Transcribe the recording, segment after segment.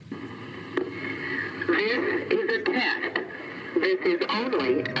This is a test. This is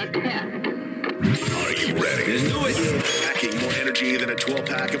only a test. Are you ready? Let's do it. Packing more energy than a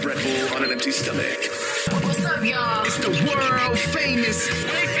 12-pack of Red Bull on an empty stomach. What's up, y'all? It's the world famous.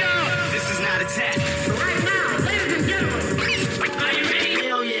 Wake up! This is not a test. Right now, ladies and gentlemen, are you ready?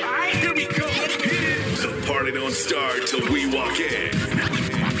 Hell yeah. All right, here we go. The party don't start till we walk in.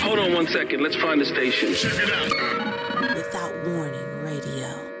 Hold on 1 second. Let's find the station. Check it out. Without warning, radio.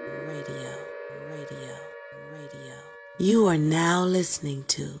 You are now listening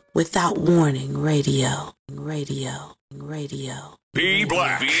to Without Warning Radio. B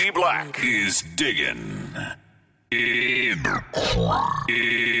Black is digging in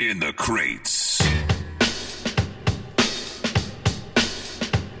the crates.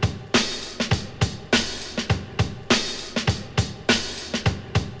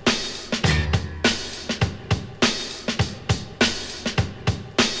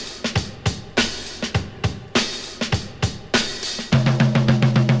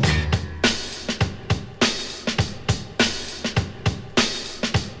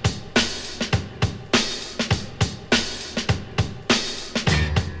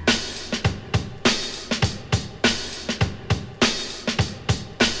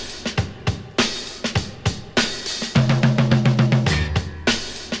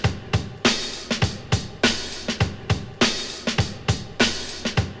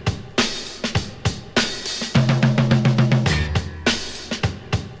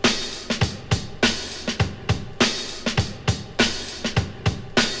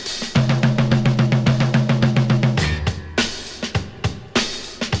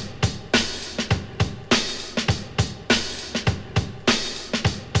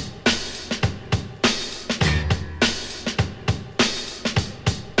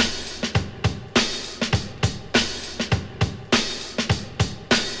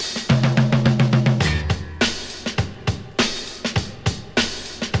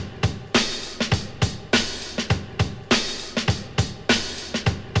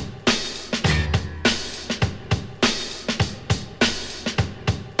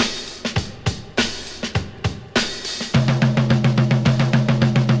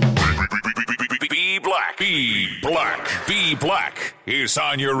 B Black is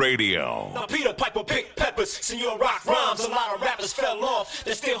on your radio. Now Peter Piper picked peppers, Senor Rock rhymes. A lot of rappers fell off,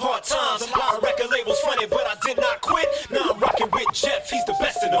 there's still hard times. A lot of record labels fronted, but I did not quit. Now I'm rocking with Jeff, he's the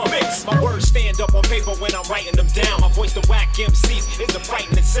best in the mix. My words stand up on paper when I'm writing them down. My voice to whack MCs is a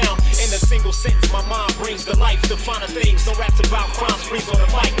frightening sound. In a single sentence, my mind brings to life the finer things. No raps about crime sprees on the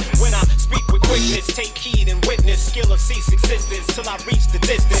mic. When I speak with quickness, take heed and witness. Skill of cease existence till I reach the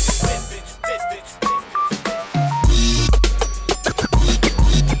distance.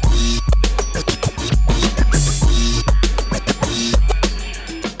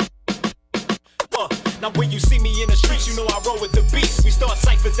 Now when you see me in the streets, you know I roll with the beast. We start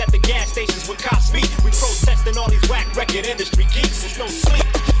ciphers at the gas stations with cops meet. We protesting all these whack record industry geeks. It's no sleep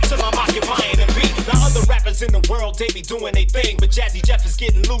till I'm occupying the beat. Now other rappers in the world, they be doing their thing, but Jazzy Jeff is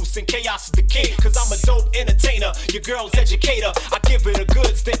getting loose and chaos is the king. Cause I'm a dope entertainer, your girl's educator. I give it a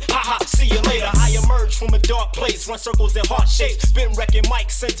good stint, haha, see you later. I emerge from a dark place, run circles in heart shapes. Been wrecking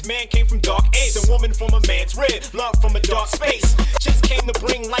mics since man came from dark age. A woman from a man's rib, love from a dark space. Just came to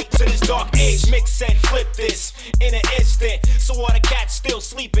bring light to this dark age. Mix said flip this in an instant, so all the cats still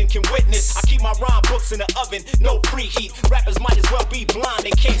sleeping can witness. I keep my rhyme books in the oven, no preheat. Rappers might as well be blind,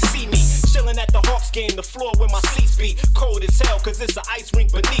 they can't see me. Chilling at the Hawks game, the floor where my seats be. Cold as hell, cause it's an ice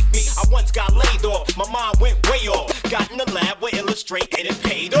rink beneath me. I once got laid off, my mind went way off. Got in the lab with Illustrate and it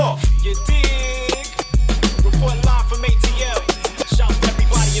paid off. You dig? Report live from ATL. Shouts to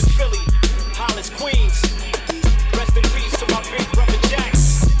everybody in Philly, Hollis, Queens. Rest in peace to my big brother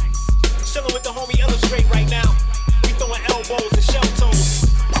Jax. Chilling with the homie Illustrate right now. We throwing elbows and shell toes.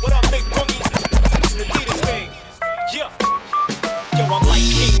 What up, Big Boogie? It's an Adidas thing. Yeah. Yo, I'm like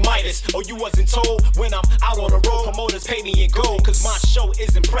King Midas. Oh, you wasn't told? When I'm out on the road, promoters pay me in gold. Cause my show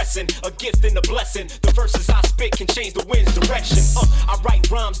is impressing, a gift and a blessing. The verses I spit can change the wind's direction. I write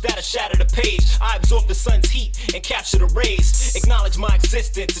rhymes that'll shatter the page. I absorb the sun's heat and capture the rays. Acknowledge my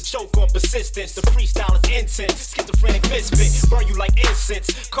existence, a choke on persistence. The freestyle is intense, schizophrenic misfit. Burn you like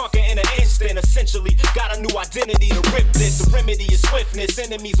incense, conquer in an instant. Essentially, got a new identity to rip this. The remedy is swiftness,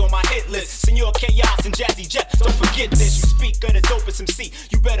 enemies on my hit list. Senor Chaos and Jazzy Jeff, don't forget this. You speak of the dopest MC,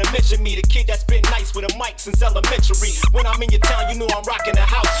 you better mention me. The kid that's been nice with a mic since elementary. When I'm in your town, you know I'm rocking the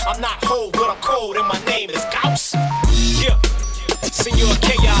house. I'm not whole, but I'm cold, and my name is Gauss. Yeah, Senor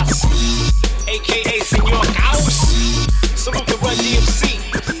Chaos, aka Senor Gauss. Salute to Run DMC,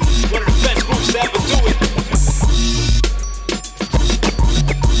 one of the best groups to ever do it.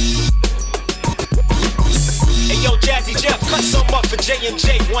 Cut some up for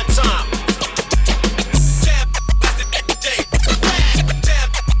J&J one time.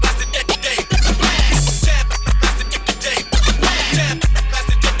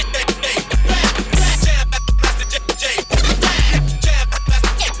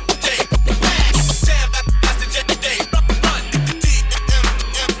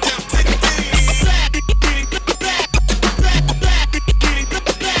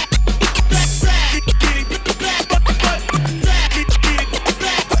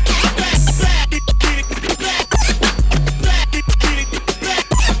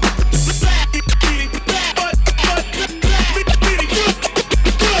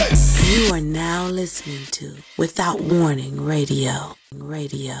 Listening to Without Warning Radio.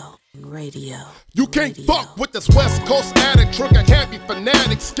 You can't fuck with this West Coast addict, trigger happy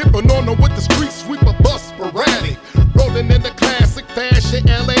fanatic, skipping on them with the street sweeper bus sporadic, rolling in the classic fashion,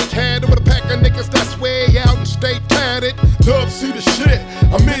 LA had it with a pack of niggas that's way out and stay tatted. Dub see the shit,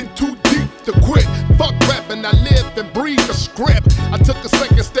 I'm in too deep to quit. Fuck rapping, I live and breathe the script. I took a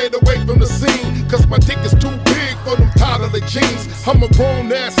second, stayed away from the scene, cause my dick is too big for them toddler jeans. I'm a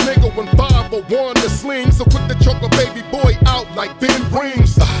grown ass nigga when 501 to sling, so quit the choke a baby boy out like Ben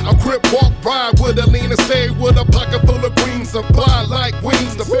Rings. I grip, walk, ride with a lean and stay with a pocket full of greens and fly like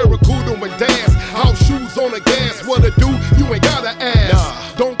wings. The barracuda and dance, house shoes on the gas. What to do? You ain't gotta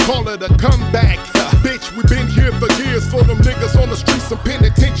ask. Don't call it a comeback. Bitch, we been here for years. For them niggas on the streets and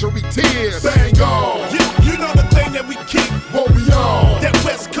penitentiary tears. Bang on. You know the thing that we keep. What we on? That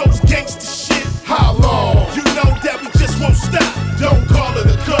West Coast gangsta shit. How long? You know that we just won't stop. Don't call it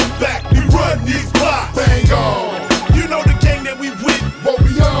a comeback. We run these blocks. Bang on. You know the gang that we with. What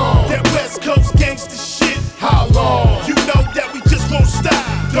we on? That West Coast gangsta shit. How long? You know that we just won't stop.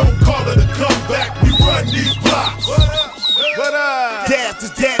 Don't call it a comeback. We run these blocks. What up? Daz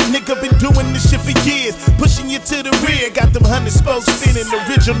is that nigga been doing this shit for years. Pushing you to the rear. Got them 100 spokes spinning.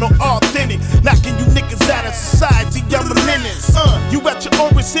 Original, authentic. Knocking you niggas out of society. I'm a menace. You at your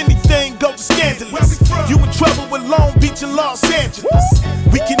orbits, anything goes scandalous. You in trouble with Long Beach and Los Angeles.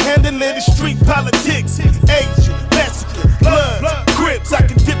 We can handle it in street politics. Asian, Mexican, blood, Crips. I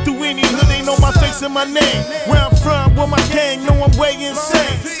can dip through any hood, ain't on my face and my name. Where I'm from, where my gang know I'm way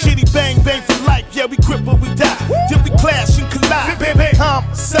insane. Chitty bang bang for life, yeah we crip or we die. Then we clash and collide.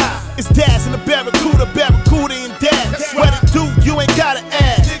 Homicide. It's Daz and the Barracuda and Daz. That's what it do, you ain't gotta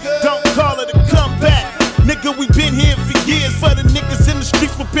ask. Don't call it a comeback. Nigga, we been here for years. For the niggas in the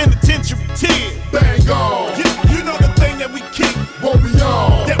streets with penitentiary tears. Bang on. You know the thing that we keep. What we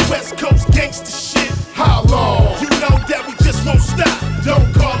on? That West Coast gangsta shit. How long? You know that we just won't stop.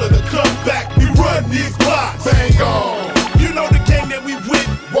 Don't call it a comeback. We run these blocks. Bang on. You know the gang that we with.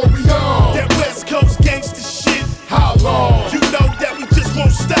 What we on? That West Coast gangsta shit. How long? You know that we just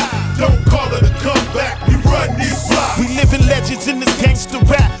won't stop. Don't call it a comeback. We run these blocks. We living legends in this gangsta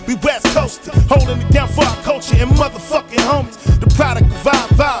rap. We West Coastin', holding it down for our culture and motherfucking homies. The product of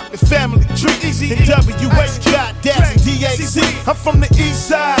vibe and family tree. Easy and WH, got Daz and DAC. I'm from the east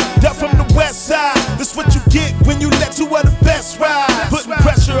side, down from the west side. That's what you get when you let two of the best ride. Putting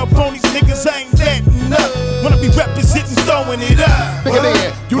pressure up on these niggas, I ain't letting up. Wanna be representing, throwing it up. Nigga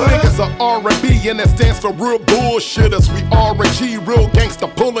there, you niggas are R&B and that stands for real bullshitters. We R&G, real gangsta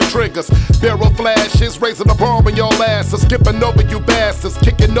pulling triggers. Barrel flashes, raising the bar on your asses. Skipping over you bastards,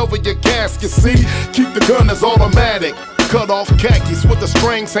 kicking over your gasket. See, keep the gun as automatic. Cut off khakis with the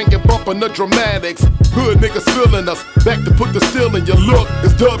strings hanging, bumping the dramatics. Hood niggas feeling us, back to put the steel in your look.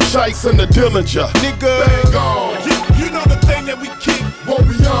 It's Dub Shice and the Dillinger. Nigga, bang on. You know the thing that we keep. What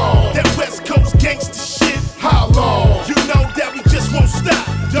we on? That West Coast gangsta shit. How long? You know that we just won't stop.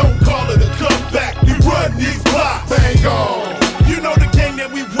 Don't call it a comeback. We run these blocks. Bang on. You know the gang that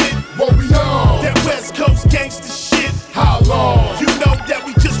we with. What we on? That West Coast gangsta shit. How long? You know that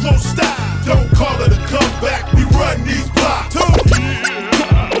we just won't stop. Don't call it a comeback. We run these blocks.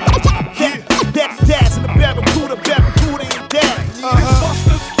 That Daz and the Barracuda and Daz.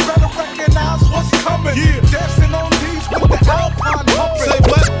 Busters better recognize what's coming. Dancing on these with the Alpine pumping. Say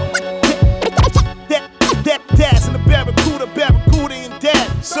what? That Daz and the Barracuda and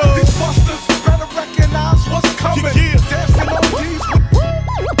Daz. So these busters better recognize what's coming. Dancing on these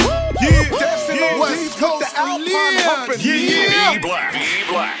with dancing on West these with Coast the Alpine pumping. E Black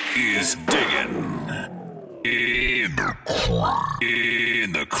is digging in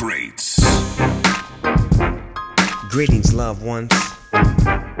the crates. Greetings, loved ones.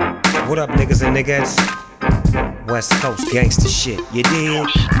 What up, niggas and niggas? West Coast gangsta shit, you dig?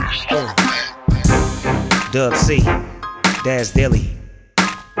 Dub C, Daz Dilly.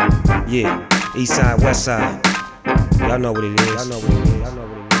 Yeah, East Side, West Side. Y'all know what it is.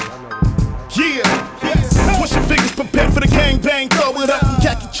 yeah. Twist your fingers, prepare for the game. Bang, bang, throw it up from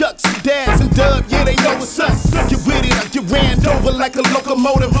khaki chucks and dads and dub, yeah, they know it's us. Get with it, I get ran over like a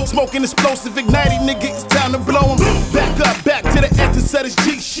locomotive. Smoking explosive, igniting, nigga, it's time to blow 'em. Back up, back to the essence of this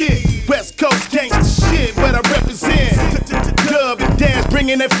G shit. West Coast gangsta shit, what I represent. Dub and dance,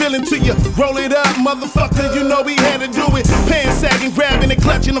 bringing that feeling to you. Roll it up, motherfucker, you know we had to do it. Pants sagging, grabbing and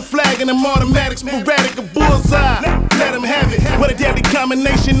clutching the flag and them automatics, sporadic, a bullseye. Let them have it. What a deadly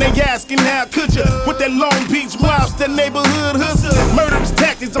combination, they asking how could ya? With that Long Beach mouse, that neighborhood hustle. Murderous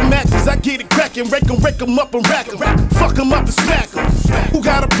tactics, I'm actors, I get it cracking. Rake 'em up and rack 'em. Fuck 'em up and smack 'em. Who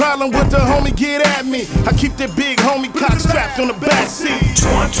got a problem with the homie, get at me. I keep that big homie cock strapped on the back seat.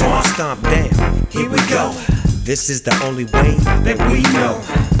 Twan, stomp down, here we go. This is the only way that we know.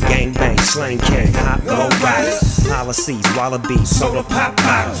 Gang bang, slang gang, hot low riders. Policies, wallabies, soda pop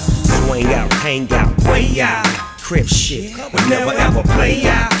bottles. Swing out, hang out, way out. Crip shit, we never ever play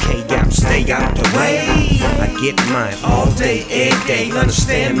out. K-out, stay out the way. I get mine all day, every day,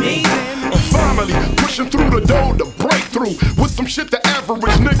 understand me? Finally, pushing through the door to break through with some shit the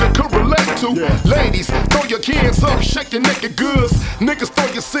average nigga could relate to. Ladies, throw your cans up, shake your naked goods. Niggas, throw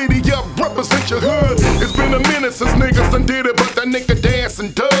your city up, represent your hood. It's been a minute since niggas done did it, but that nigga dance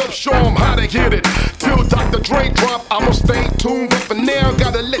and dub, show 'em how to hit it. Till Dr. Dre drop, I'ma stay tuned. But for now,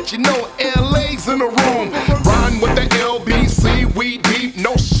 gotta let you know LA's in the room. Riding with the LBC, we deep,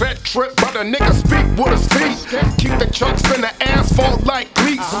 no set trip, but a nigga speak with his feet. Keep the chucks in the asphalt like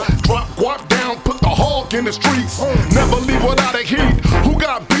cleats. Drop guap down, put the hog in the streets. Never leave without a heat. Who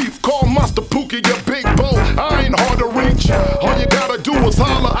got beef? Call Master Pookie, your big bow. I ain't hard to reach. All you gotta do is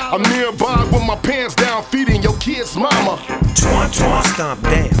holler. I'm nearby with my pants down, feeding your kid's mama. Twan, stomp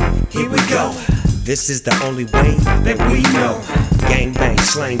down, here we go. This is the only way that we know. Gang bang,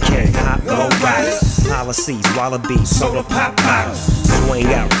 slang gang, hot low riders. Policies, wallabies, soda pop bottles.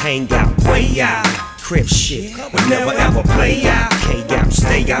 Swing out, hang out, way out. Crip shit, we never ever play out. K-out,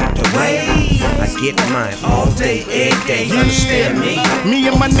 stay out the way. I get mine all day, every day, understand me? Me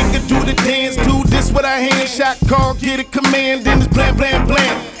and my nigga do the dance, do this with our hands. Shot call, get a command, then it's blam, blam,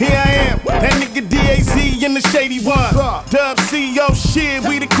 blam. Here I am, that nigga DAZ in the shady one. Dub CEO shit,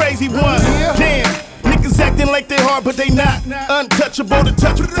 we the crazy one. Damn. Niggas acting like they hard, but they not. Untouchable to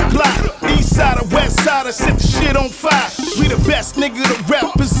touch with the Glock. East side or west side, I set the shit on fire. We the best nigga to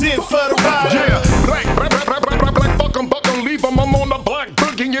represent for the ride. Yeah, black, fuck 'em, buck 'em, leave 'em. I'm on the block,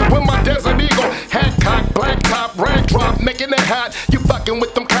 booking it with my Desert Eagle. Hat cock, black top, rag drop, making it hot. You fucking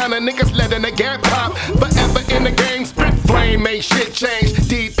with them kind of niggas, letting the gap pop. Forever in the game, spit flame, ain't shit change.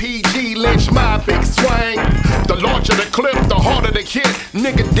 DPG, lynch my big swing. The larger the clip, the harder the hit.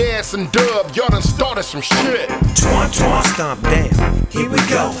 Nigga dance and dub, y'all done started some shit. Twan, stomp down, here we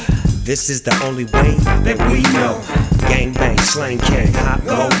go. This is the only way that we know. Gang bang, slang gang, hot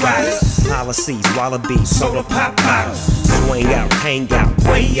low riders. Policies, wallabies, soda pop bottles. Swing out, hang out,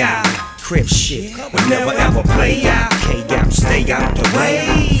 way out. Crip shit, we never ever play out. K-out, stay out the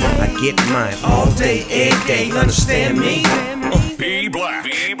way. I get mine all day, every day, understand me? B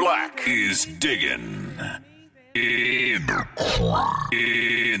Black is digging in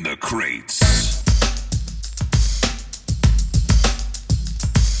the crates.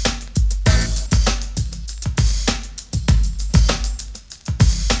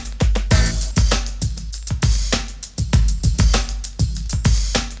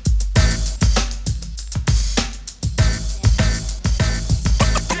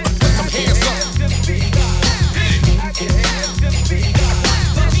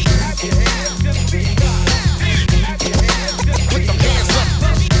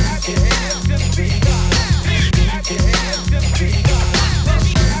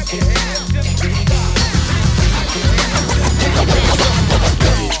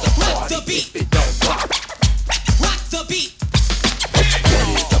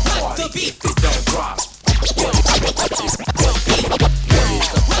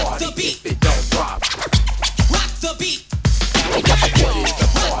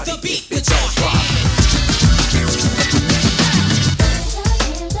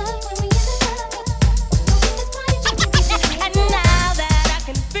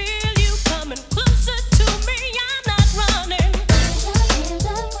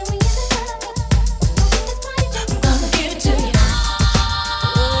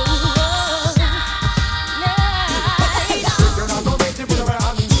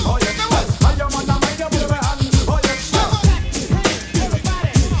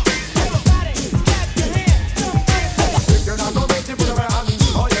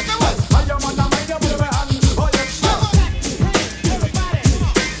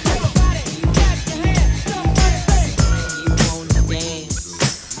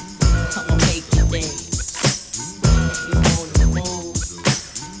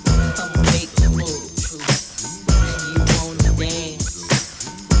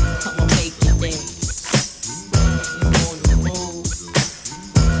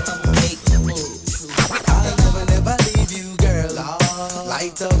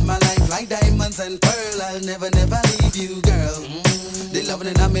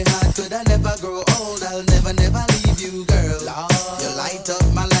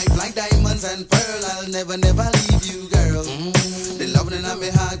 and pearl. I'll never, never leave you, girl. The loving in my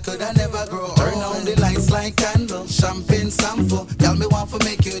heart could I never grow. Turn on the lights like candles, champagne sample. Tell me want to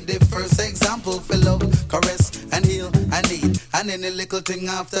make you the first example for love, caress and heal and need. And any little thing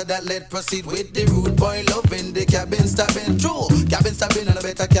after that, let proceed with the rude boy loving. The cabin stabbing, true cabin stabbing, and a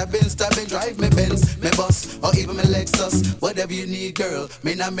better cabin stabbing. Drive me Benz, me bus, or even me Lexus. Whatever you need, girl,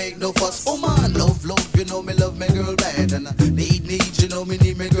 me not make no fuss. Oh man, love, you know me love me girl bad. And need, you know me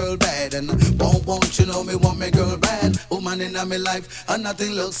need me girl bad. And won't, you know me want me girl bad. Woman in my life, and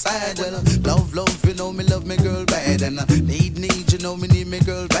nothing looks sad. Well, love, you know me love me girl bad. And need, you know me need me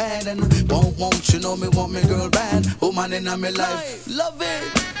girl bad. And won't, you know me want me girl bad. Woman in my life, love it.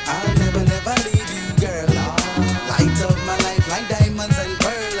 I'll never, never leave you, girl. Light of my life like diamonds and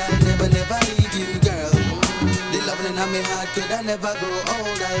pearl. I'll never, never leave you, girl. The loving in my heart could I never grow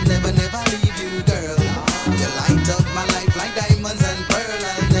old. I'll never, never leave you, girl. You light up my life like diamonds and pearl.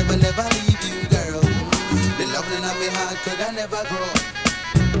 I'll never, never leave you, girl. The loving in my heart could I never grow.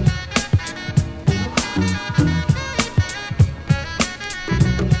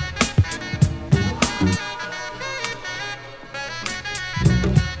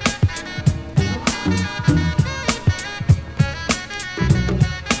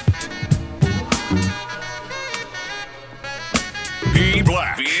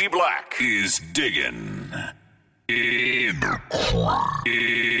 B Black is digging in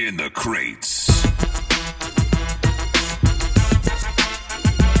the crates.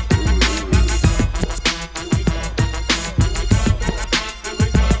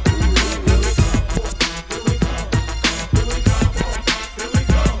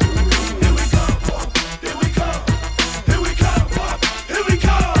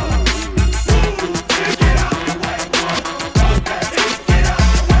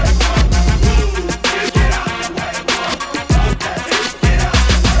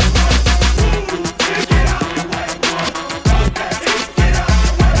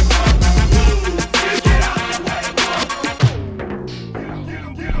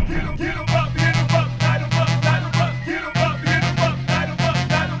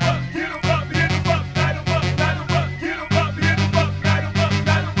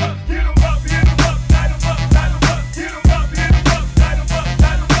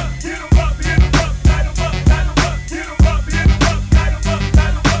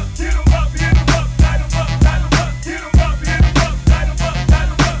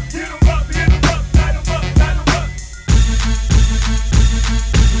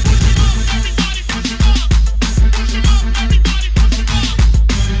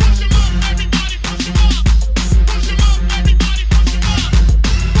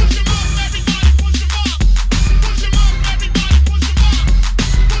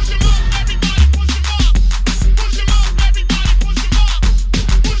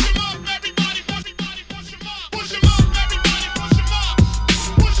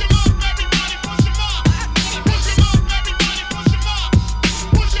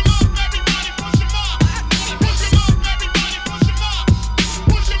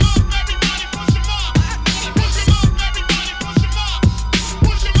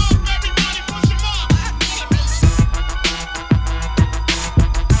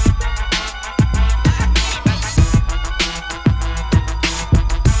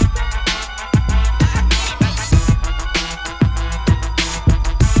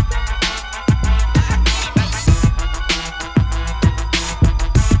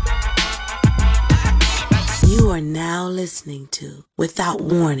 Listening to Without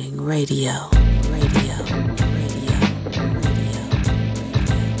Warning Radio.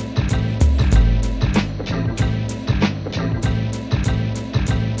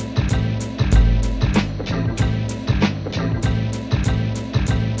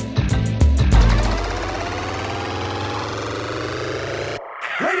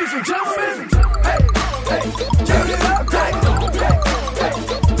 Ladies and gentlemen, turn it up, turn it up,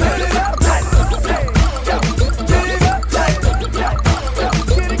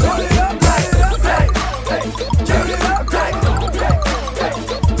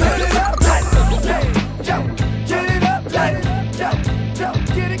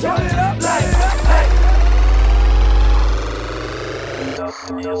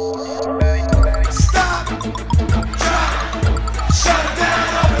 stop, drop, shut it down,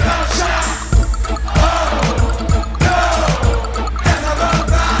 open up shop. Oh no, as I run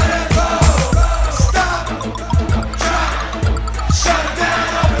by and go. Stop, drop, shut it down,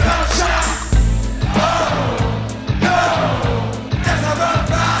 open up shop. Oh no, as I run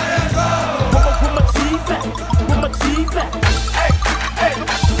by and go. Where my cheese at? Where my cheese at? Hey,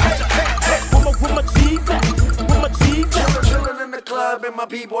 where my cheese at? Where my cheese at? Chillin' in the club and my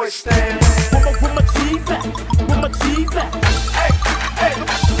b-boys stand. Where my G's at? Where my G's at?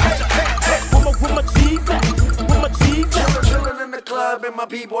 Where my G's at? Where my G's at? Chillin' in the club and my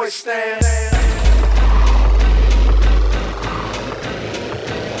b-boys stand.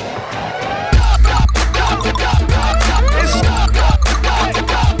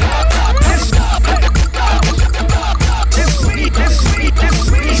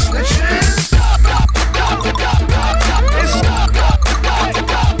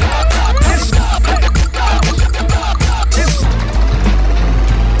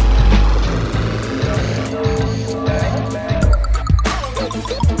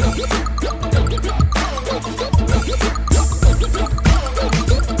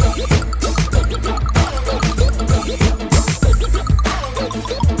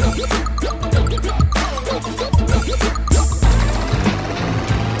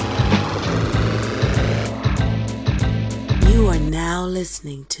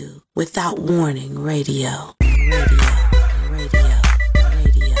 Listening to Without Warning Radio.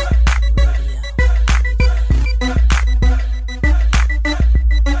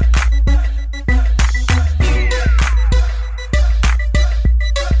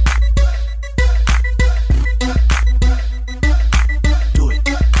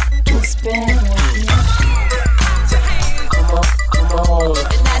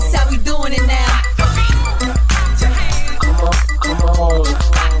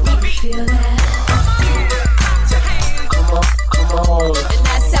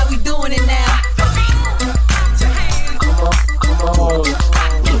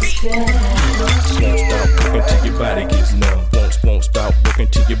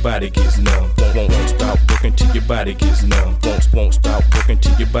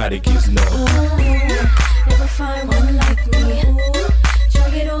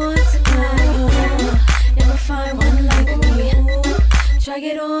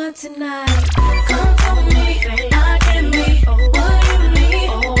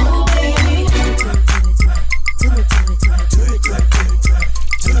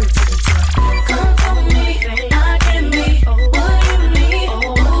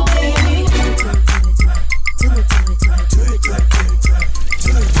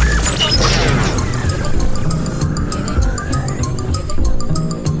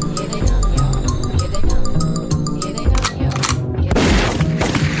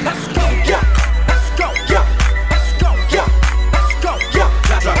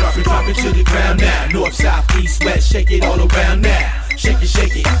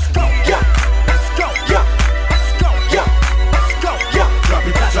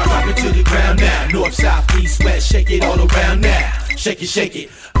 Shake it.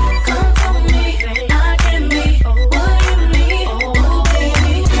 Come for me, I can be what you need. Oh,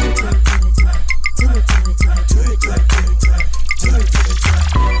 baby.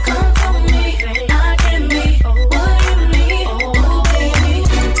 Come for me, I can be what you need. Oh, baby.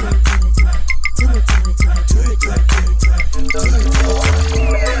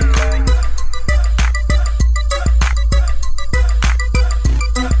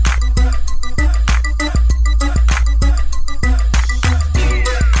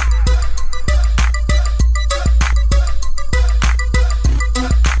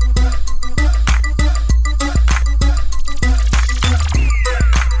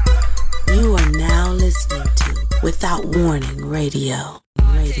 Without Warning Radio.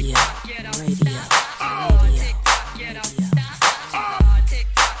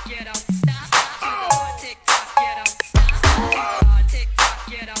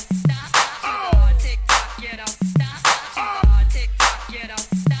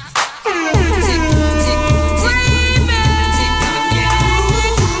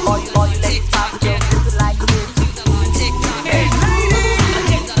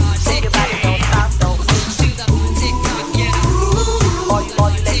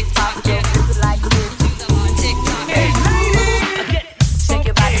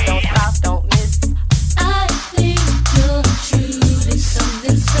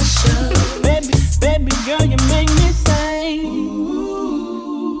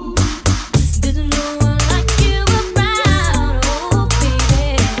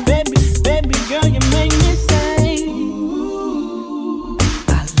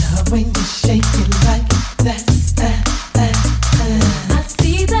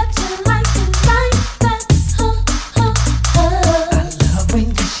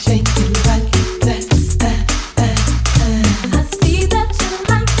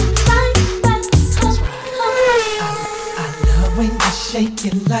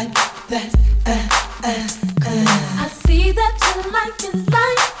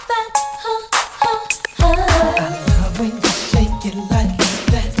 I love when you shake it like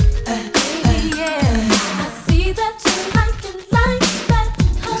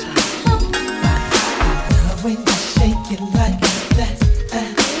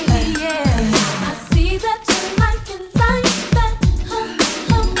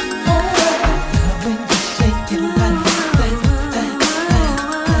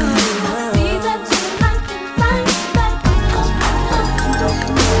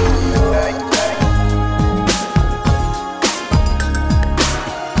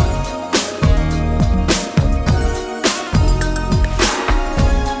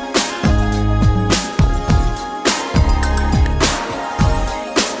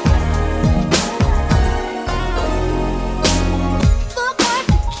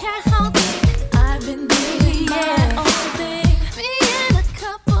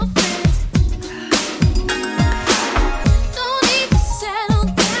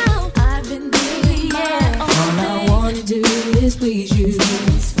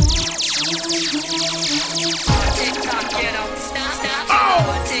TikTok, get up, stop, stop.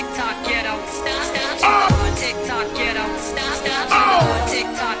 TikTok, get up, stop, stop. TikTok, get up, stop, stop.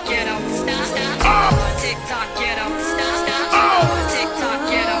 TikTok, get up, stop, stop. TikTok, get up, stop, stop. TikTok,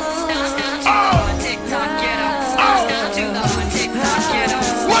 get up, stop, stop. TikTok, get up, stop, stop. To the TikTok, get up,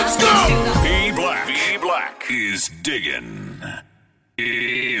 stop. Let's go. B Black is digging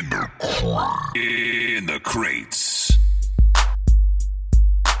in the crates.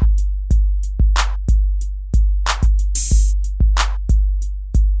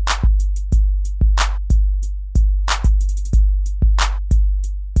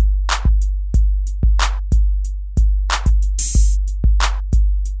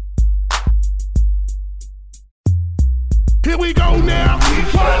 Here we go now.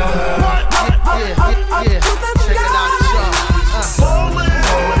 What? Yeah. Check it out, y'all.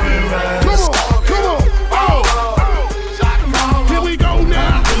 Come on. Oh. Here we go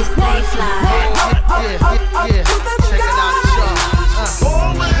now. We stay fly. Yeah. Check it out, y'all.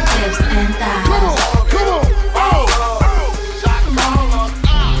 Hips and thighs. Come on. Oh.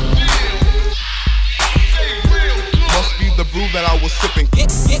 Must be the brew that I was sipping. Get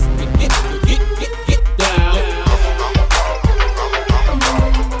down.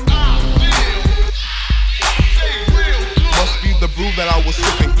 Must be the brew that I was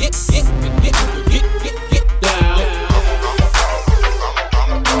sipping. Get down.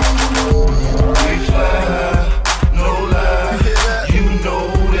 We fly, no lie, you know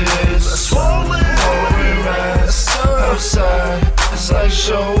this. Swollen, rise, outside, it's like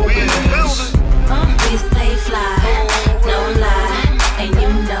showbiz. We stay fly, no lie, and you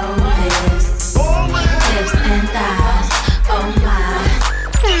know this. Hips and thighs, oh my.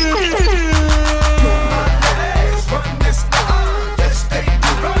 Run this, yes, they do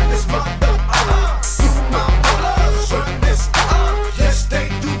run this mother, You my brothers run this, yes, they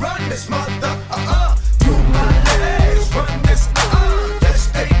do run this mother, You my ladies run this, yes,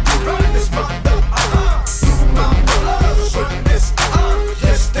 they do run this mother, You my brothers run this,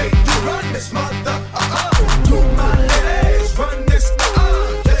 yes, they do run this mother, You my ladies run this,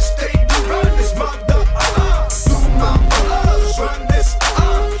 yes, they do run this mother, You my brothers run this,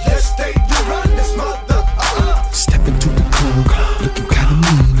 yes, they do run this mother, Step into the club, looking kinda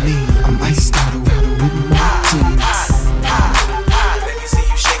mean. I'm iced out with my team. Let me see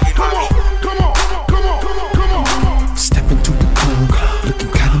you shake it, mommy. Come on. Step into the club,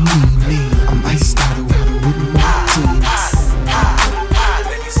 looking kinda mean. I'm iced out with my team.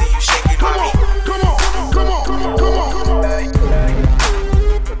 Let me see you shake it, mommy. Come on.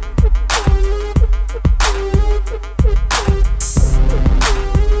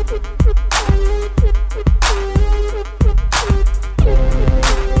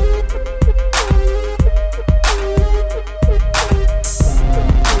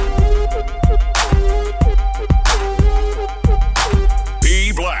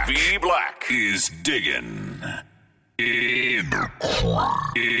 B Black is digging in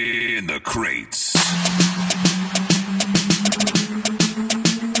the crates.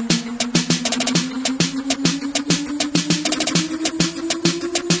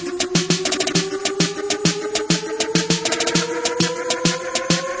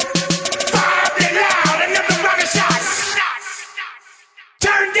 Another round of shots.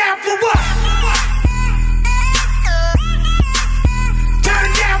 Turn down for what? Turn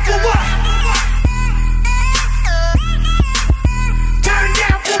down for what? Turn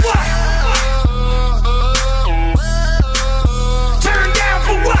down for what? Turn down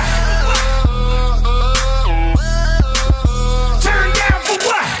for what? Turn down for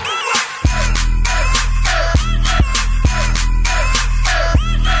what?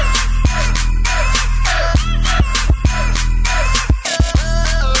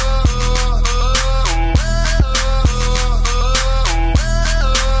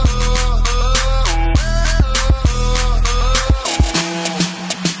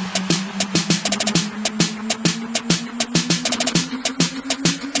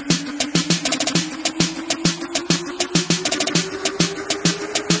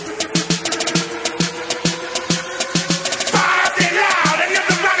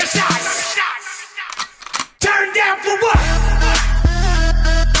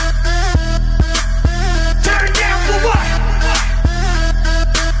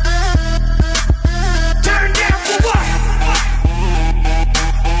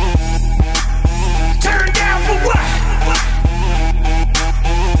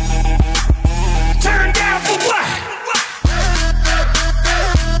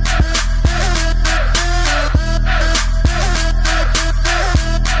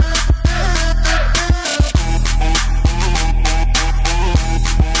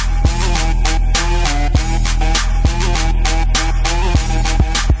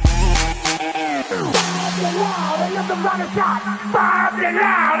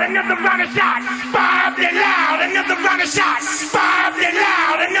 shot. Bob it loud, another rocket shot. Bob it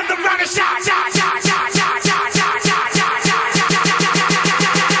loud, another rocket shot. Shot, shot, shot, shot, shot, shot, shot, shot, shot, shot.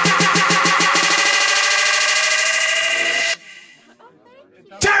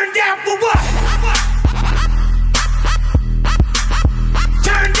 Turn down for what?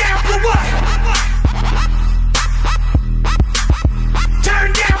 Turn down for what?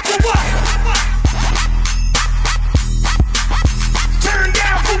 Turn down for what? Turn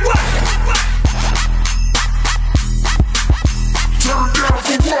down for what? Turn down for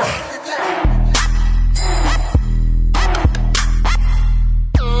what?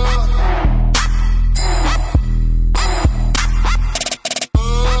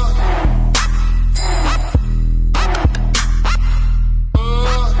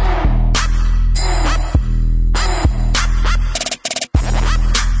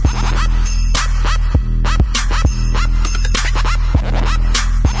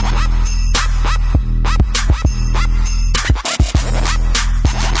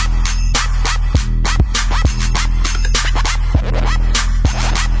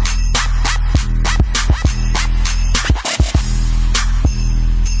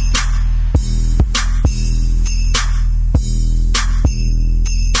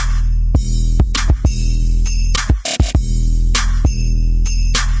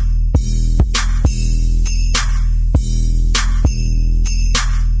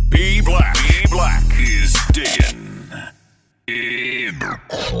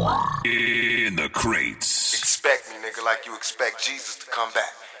 In the crates. Expect me, nigga, like you expect Jesus to come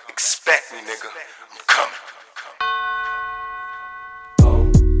back. Expect me, nigga. I'm coming.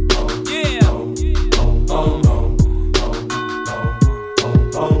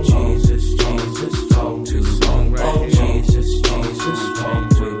 Jesus, Jesus, talk to me. Jesus, Jesus, talk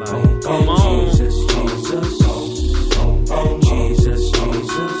to me. Come on. Jesus, Jesus, Jesus,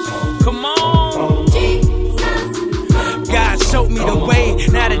 Jesus, come on. God showed me the way,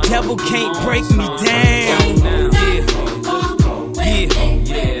 now the devil can't break me down.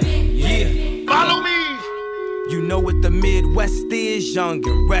 Yeah. Follow me. You know what the Midwest is, young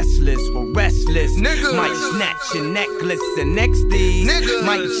and restless, we're restless. Niggas. Might snatch your necklace and next these. Niggas.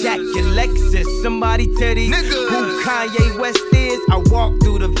 Might jack your Lexus. Somebody tell these Niggas. who Kanye West is. I walk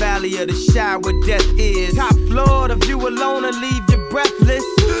through the valley of the shadow where death is. Top floor, the view alone will leave you breathless.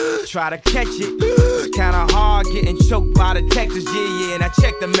 Try to catch it, it's kinda hard getting choked by detectives, yeah, and I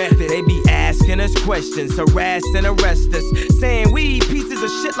check the method. They be asking us questions, harass and arrest us, saying we eat pieces of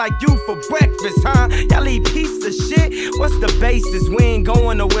shit like you for breakfast, huh? Y'all eat pieces of shit? What's the basis? We ain't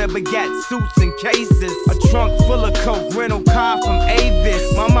going nowhere but got suits and cases. A trunk full of coke, rental car from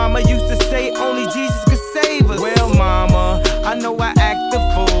Avis. My mama used to say only Jesus could save us. Well, mama, I know I act the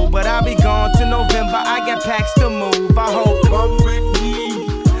fool, but I'll be gone to November, I got packs to move. I hope I'm with me.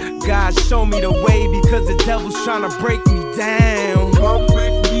 God show me the way because the devil's trying to break me down. Come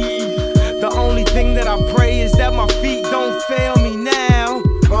with me. The only thing that I pray is that my feet don't fail me now.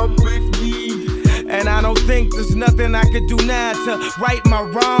 Come with me. And I don't think there's nothing I could do now to right my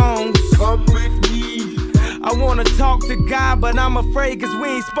wrongs. Come with me. I wanna talk to God, but I'm afraid cause we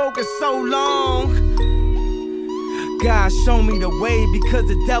ain't spoken so long. God show me the way because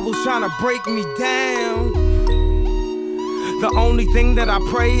the devil's trying to break me down. The only thing that I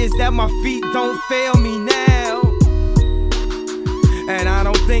pray is that my feet don't fail me now. And I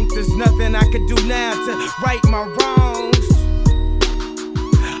don't think there's nothing I could do now to right my wrongs.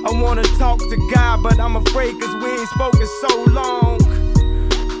 I wanna talk to God, but I'm afraid cause we ain't spoken so long.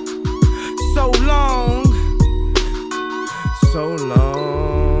 So long. So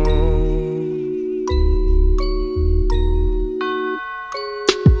long.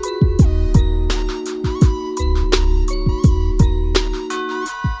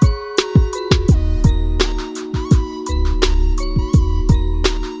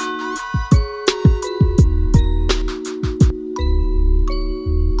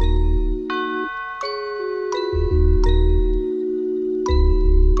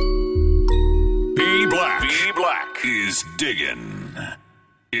 Is digging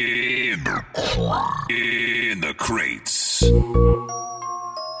in the crates.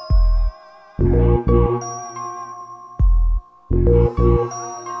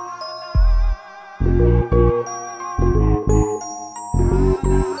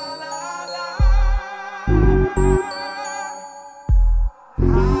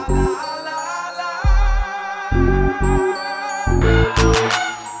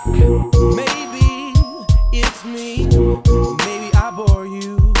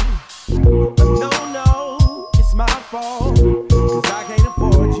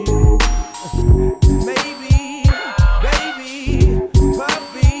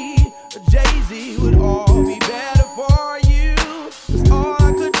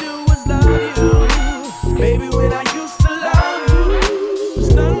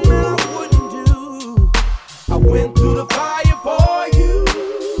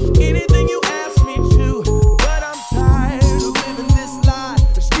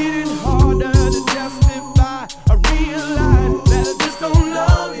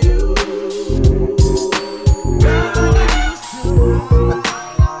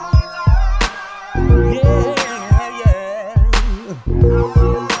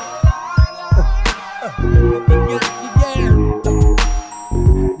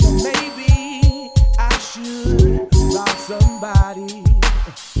 Maybe I should rob somebody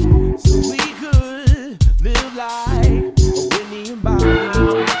so we could live like Whitney and Bobby.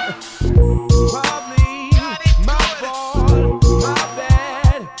 Probably my fault, my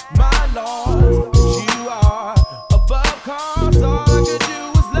bad, my loss. But you are above cause all I could do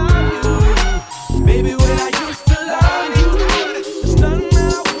was love you. Baby, when I used to love you, there's nothing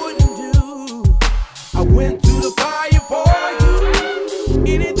that I wouldn't do. I went through the fire for you.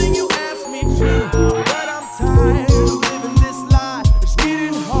 Anything you ask me to, but I'm tired of living this lie. It's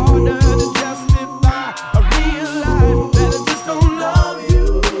getting harder to justify. I realize that I just don't love you,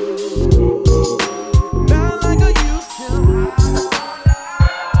 not like I used to.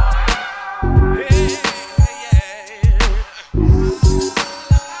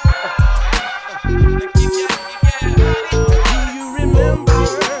 Do you remember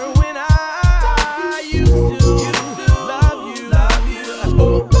when I used to love you?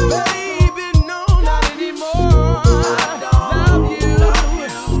 Oh, baby, no, not anymore. Love you.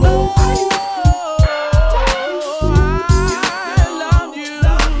 Oh, I love you.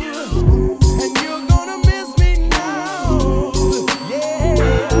 And you're gonna miss me now. Yeah.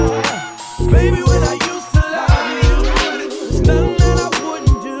 Baby, when I used to love you, there's nothing that I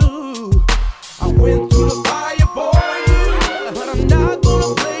wouldn't do. I went through the fire for you, but I'm not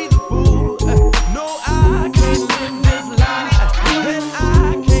gonna play the fool. No, I can't live this life, and I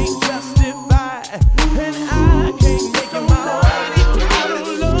can't justify, and I can't make it mine. I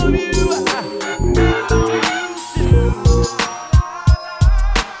don't love you,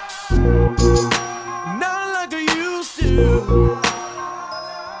 not like I used to.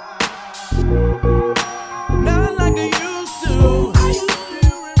 Not like I used to. I used to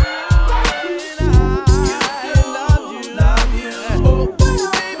remember when I love you. Oh,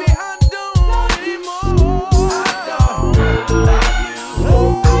 baby, I don't anymore. I don't love you.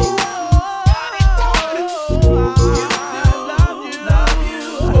 Oh, I love you.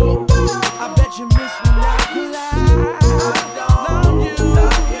 Oh, I bet you miss me now, 'cause I don't love you.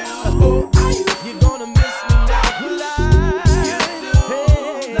 Oh, you're gonna miss me now, 'cause I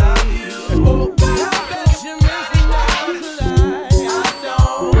love you. Oh, I bet you miss me now, 'cause I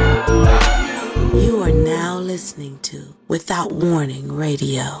don't love you. You are now listening to Without Warning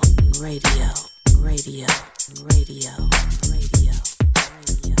Radio. Radio. Radio. Radio. Radio. Radio.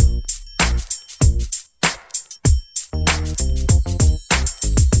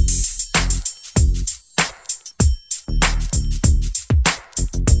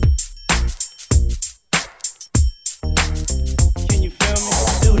 Can you feel me?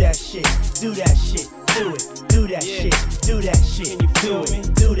 Do that shit, do that shit, do it, do that shit, do that shit. Can you feel me?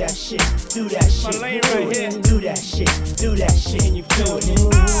 Do that shit, do that shit, do it, do that shit, do that shit. Can you feel me?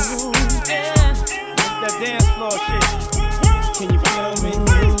 Yeah, that dance floor shit. Can you feel me?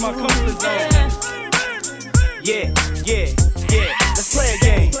 It's my comfort zone. Yeah, yeah, yeah. Let's play a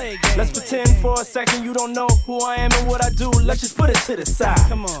game. Let's pretend for a second you don't know who I am and what I do. Let's just put it to the side.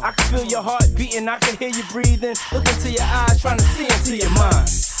 Come on. I can feel your heart beating, I can hear you breathing. Look into your eyes, trying to see into your mind,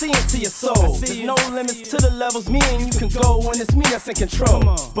 see into your soul. There's no limits to the levels me and you can go when it's me that's in control.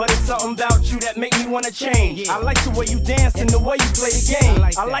 But it's something about you that make me wanna change. I like the way you dance and the way you play the game.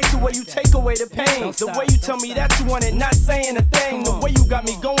 I like the way you take away the pain. The way you tell me that you want it, not saying a thing. The way you got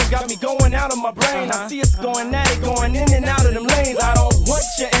me going out of my brain. I see us going at it, going in and out of them lanes. I don't want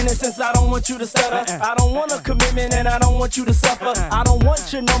your innocence, I don't want you to stutter. I don't want a commitment and I don't want you to suffer. I don't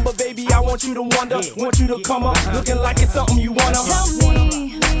want your number, baby, I want you to wonder. Want you to come up looking like it's something you wanna. Tell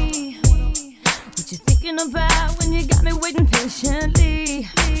me what you thinking about when you got me waiting patiently.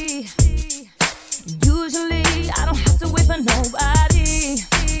 Usually I don't have to wait for nobody,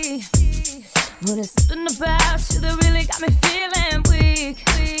 but it's something about you that really got me feeling weak.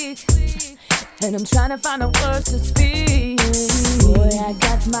 And I'm trying to find the words to speak. Boy, I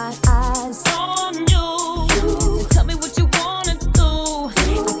got my eyes on you. So tell me what you wanna do.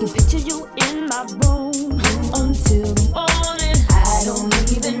 I can picture you in my room until the morning. I don't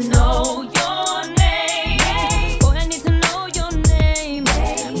even know your name. Boy, I need to know your name.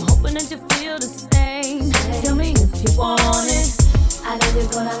 I'm hoping that you feel the same. Tell me if you want it. I know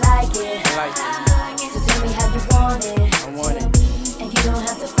you're gonna like it. So tell me how you want it. I want it. And you don't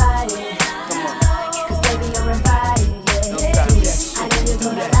have to fight it. Cause baby, you're invited. Yeah. I know you're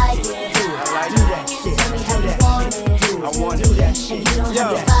gonna like it. Do that shit. Tell me how you want it. I want to do that shit. Yo,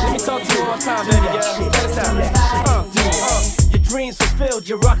 let me talk to you one time, baby girl. Your dreams fulfilled,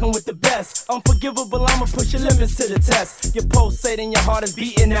 you're rocking with the best. Unforgivable, I'ma push your limits to the test. You're pulsating, your heart is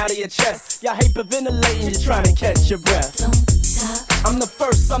beating out of your chest. Your hyperventilating, you're trying to catch your breath. I'm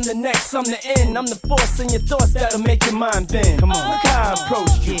I'm the next, I'm the end. I'm the force in your thoughts that'll make your mind bend. Come on. Look how I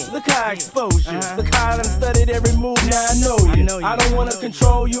approached you, look how I exposed you. Look how I done studied every move, now I know you. I don't wanna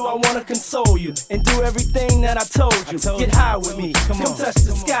control you, I wanna console you. And do everything that I told you. Get high with me, come touch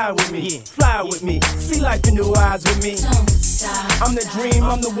the sky with me. Fly with me, see life in new eyes with me. I'm the dream,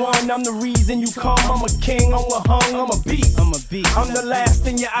 I'm the one, I'm the reason you come. I'm a king, I'm a hung, I'm a beast. I'm the last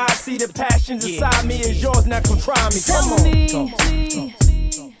in your eyes, see the passions inside me is yours, now come try me. Come on. Tell me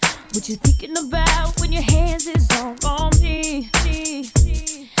what you thinking about when your hands is all on me.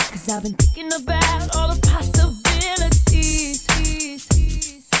 Cause I've been thinking about all the possibilities.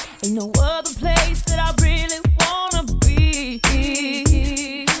 Ain't no other place that I really wanna be.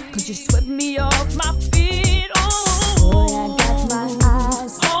 Cause you swept me off my feet. Oh, boy, I got my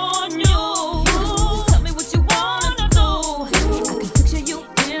eyes on you. Tell me what you wanna do. I can picture you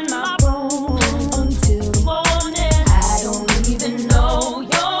in my room until the morning. I don't even know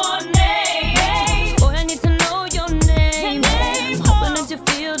your name. Boy, I need to know your name. I'm hoping that you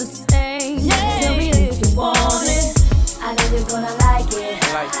feel the same. Tell me if you want it. I know you're gonna like it.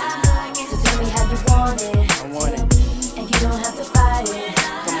 So tell me how you want it. I want it. And you don't have to fight it.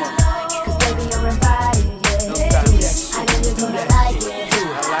 Come on. Cause baby, you're invited. Yeah. I know you're gonna like it.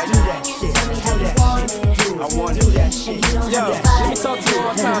 Do that shit. Tell me how you want it. I want it. Do that shit. And you don't Yo, have to let fight me it. talk to you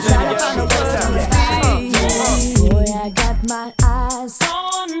one time, Try to baby. find a Check this word out. to boy, I got my eyes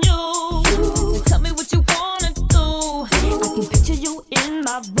on you. So tell me what you wanna do. I can picture you in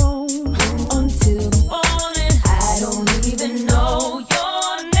my room until the morning. I don't even know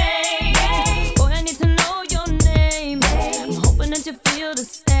your name. Boy, I need to know your name. I'm hoping that you feel the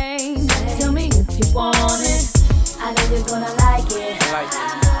same. Tell me if you want it. I know you're gonna like it.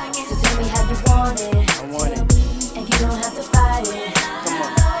 So tell me how you want it. I want it. And you don't have to fight it. Come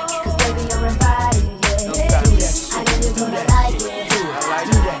on. Cause baby, you're invited. Yeah. I know you're gonna like it. Do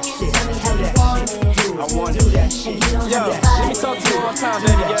that shit. Tell me how you want it. I want it. And you don't Yo, have to let fight me it. talk to you one time,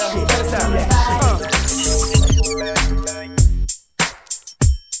 baby girl. Check this out.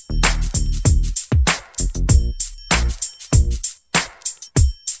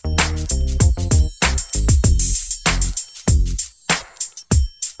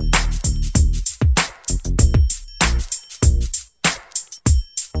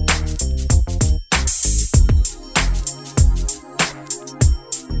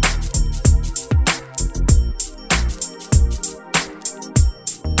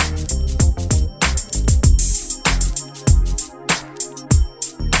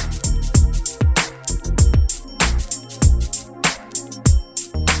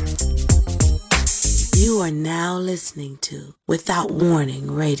 You are now listening to Without Warning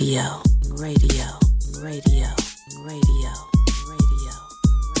Radio. Radio.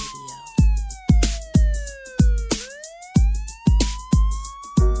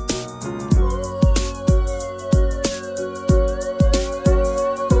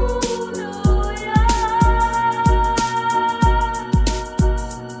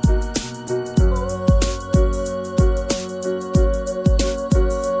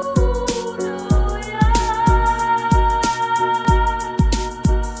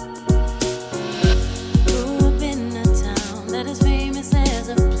 Grew up in a town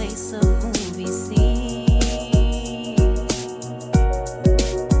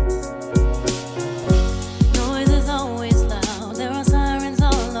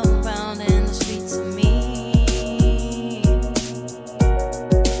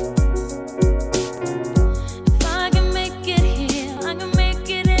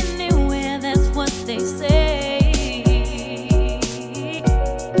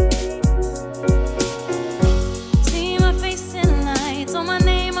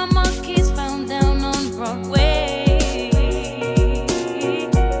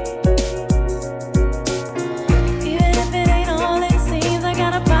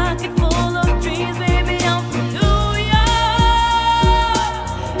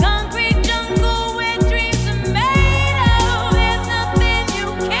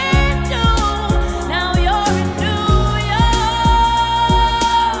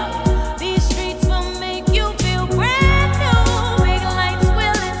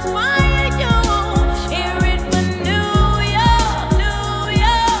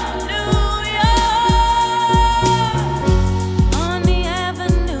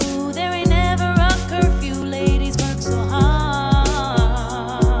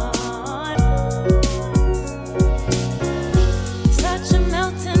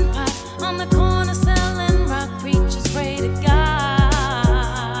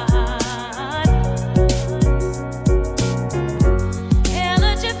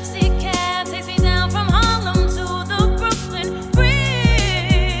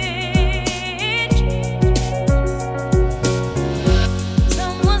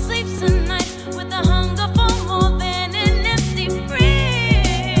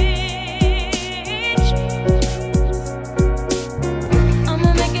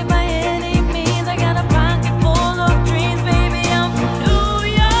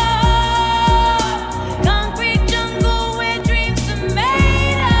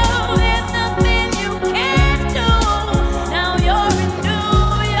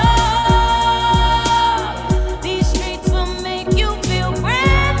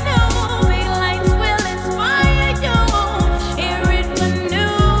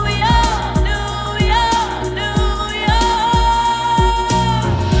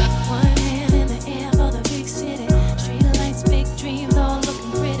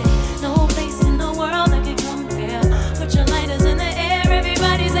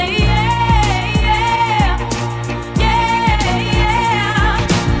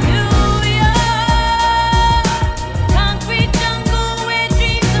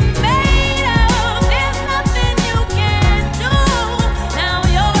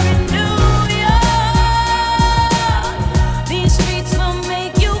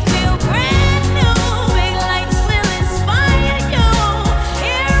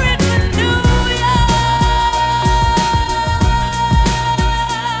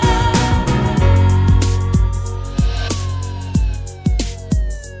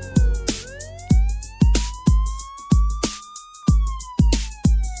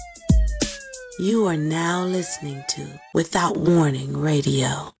You are now listening to Without Warning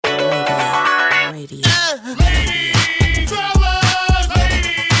Radio. Radio.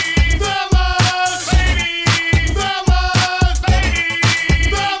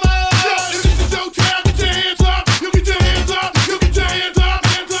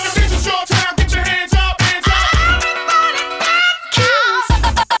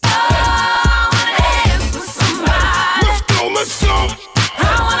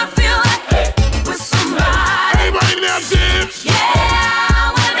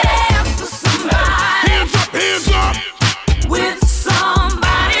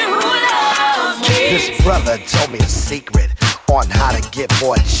 Brother told me a secret on how to get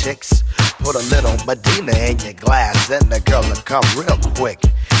more chicks. Put a little Medina in your glass and the girl will come real quick.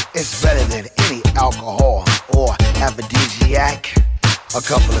 It's better than any alcohol or aphrodisiac. A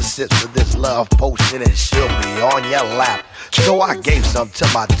couple of sips of this love potion and she'll be on your lap. So I gave some to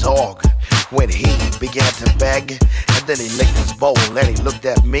my dog when he began to beg. And then he licked his bowl and he looked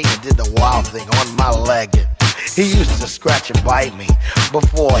at me and did the wild thing on my leg. He used to scratch and bite me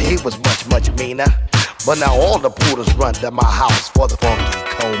before he was much, much meaner. But now all the poodles run to my house for the funky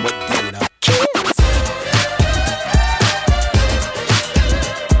cold Medina.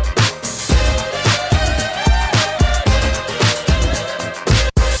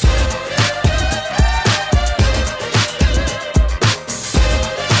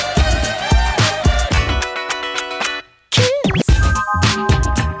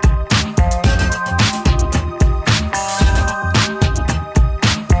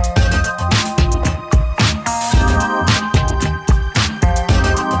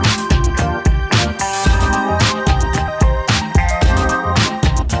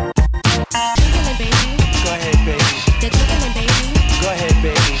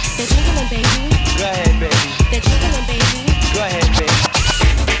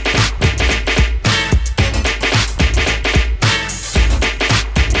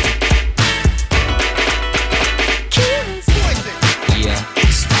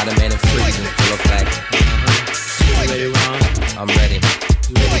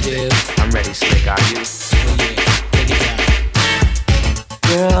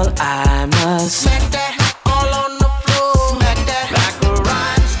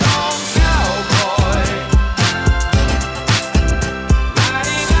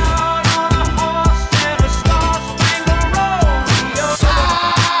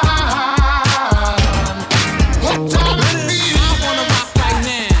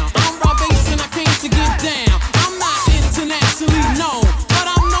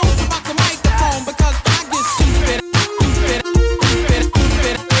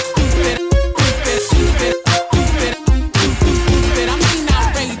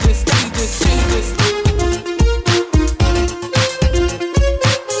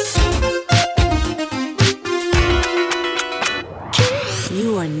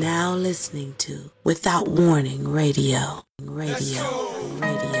 Without Warning Radio.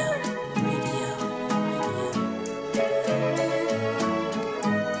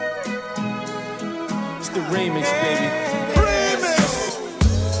 It's the remix, baby.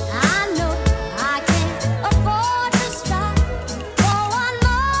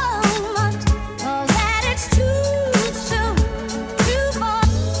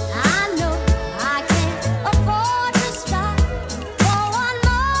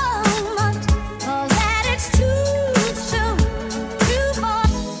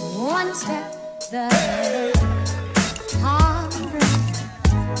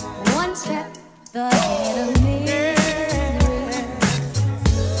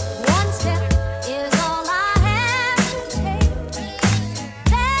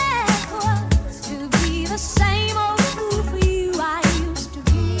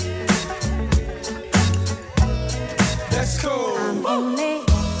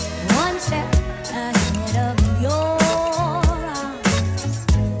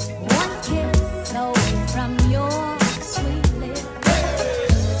 One kiss away from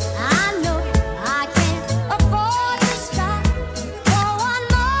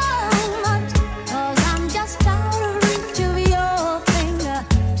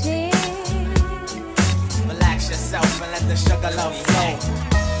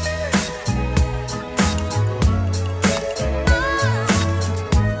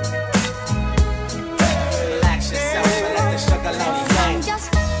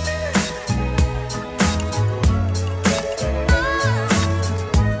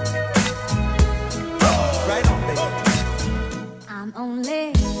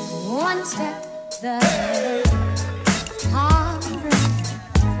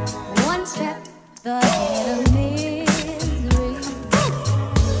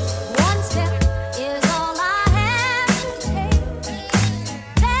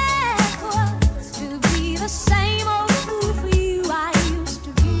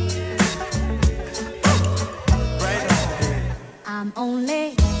only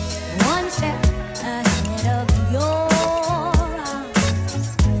one step ahead of your eyes,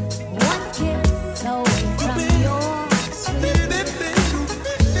 one kiss away from your sweet.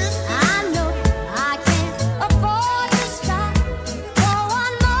 I know I can't afford to stop for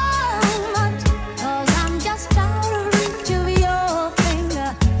one moment, 'cause I'm just out of reach of your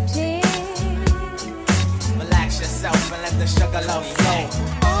fingertips. Relax yourself and let the sugar love flow.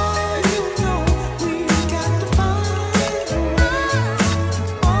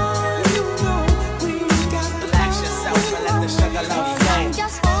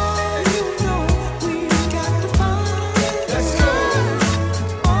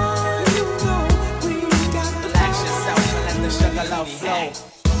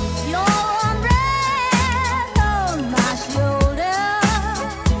 Your umbrella on my shoulder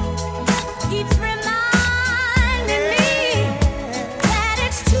keeps reminding me that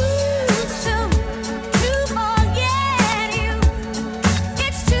it's too soon to forget you.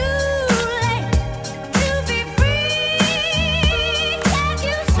 It's too late to be free. Can't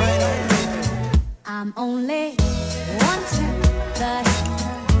you see? I'm only one step ahead.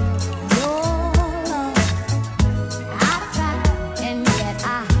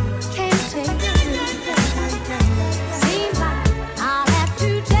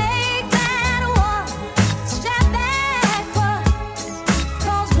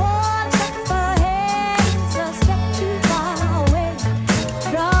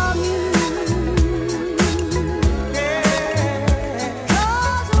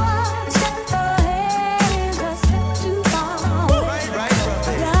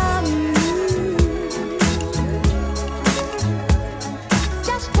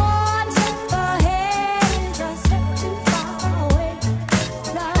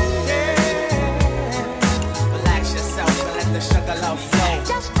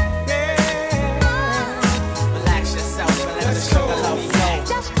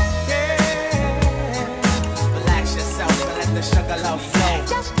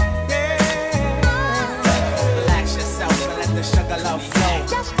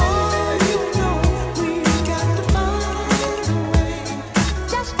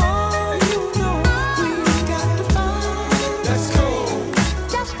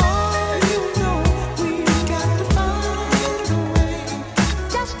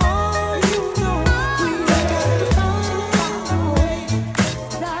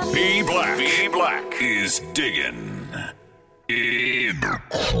 Digging in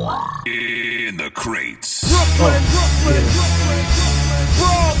the crates. Brooklyn,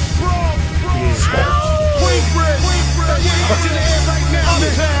 Queensbridge, what's in the air right now?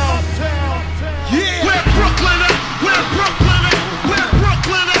 Uptown, yeah. We're Brooklyn at, we're Brooklyn at, we're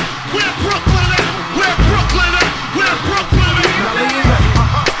Brooklyn at, we're Brooklyn at, we're Brooklyn at, we're Brooklyn at. Now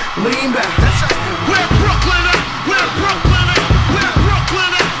lean back, that's right. We're Brooklyn at, we're Brooklyn at, we're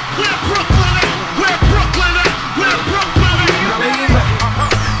Brooklyn at, we're Brooklyn at, we're Brooklyn at, we're Brooklyn at. Now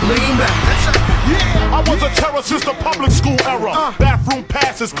lean back, that's right. Yeah. I was a terror since the public school era. Bathroom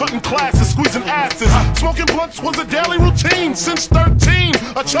passes, cutting classes, squeezing asses. Smoking blunts was a daily routine since 13.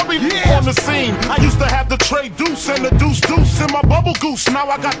 A chubby on the scene. I used to have the tray deuce and the deuce in my bubble goose. Now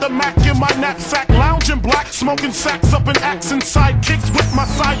I got the Mac in my knapsack, lounging black, smoking sacks up in axe and sidekicks with my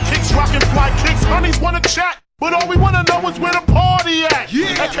sidekicks, rocking fly kicks. Honeys wanna chat, but all we wanna know is where the party at.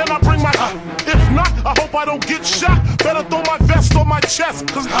 Yeah. And can I bring my if not, I hope I don't get shot. Better throw my vest on my chest,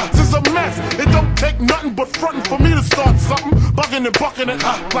 'cause this is a mess. It don't take nothing but frontin' for me to start something. Bugging and bucking it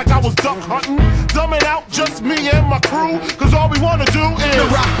like I was duck hunting. Dumbing out just me and my crew, 'cause all we wanna do is the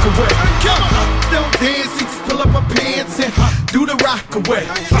rock away. Come on, don't dance, just pull up our pants and do the rock away.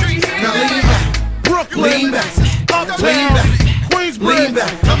 Now lean back, Brooklyn, lean back, Uptown, lean back, Queensbridge, lean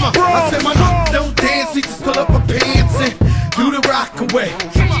back. Come on, I said my don't dance, just pull up our pants and do the rock away.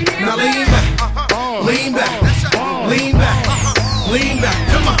 Now lean back, lean back, lean back, lean back.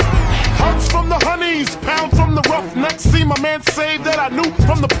 Come on. Hearts from the honeys, pound from the roughnecks. See my man saved that I knew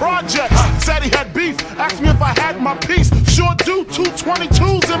from the projects. Said he had beef, asked me if I had my piece. Sure do,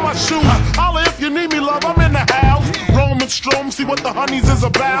 222s in my shoes. Holla if you need me, love, I'm in the house. Roam and stroam, see what the honeys is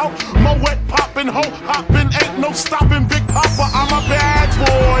about. Moet poppin', ho hoppin', ain't no stopping. Big Papa, I'm a bad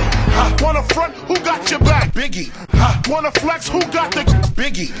boy. Wanna front, who got your back? Biggie. Wanna flex, who got the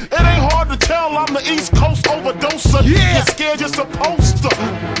Biggie? It ain't hard to tell, I'm the East Coast overdoser. Yeah. You're scared, you're supposed to.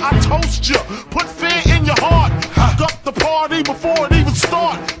 I toast you, put fear in your heart. Hook up the party before it even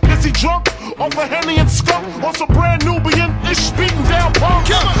start. Is he drunk off a Henny and skunk? On some brand Nubian ish beating down punk?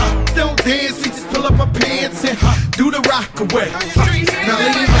 Come on, don't dance, just pull up our pants and do the rock away. Now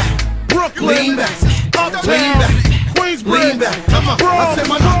lean back, Brooklyn, lean back, Uptown, lean back, Queensbridge, lean back. Come on, I said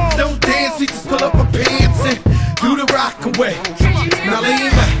my don't dance, just pull up our pants and do the rock away.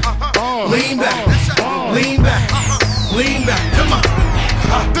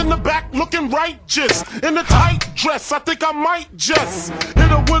 righteous. In a tight dress, I think I might just hit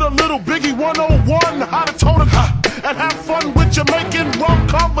her with a little Biggie 101. How to tone her and have fun with Jamaican rum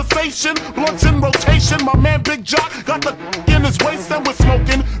conversation. Blunts in rotation. My man Big Jock got the in his waist and we're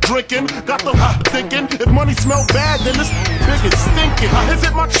smoking, drinking. Got the thinking, if money smell bad, then this big is stinking. Is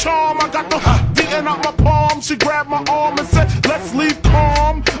it my charm? I got the beating out my palm. She grabbed my arm and said, let's leave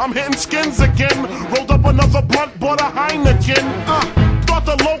calm. I'm hitting skins again. Rolled up another blunt, bought a Heineken. Thought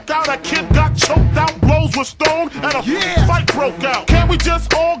the loke out, a kid got choked out. Blows were stoned and a fight broke out. Can't we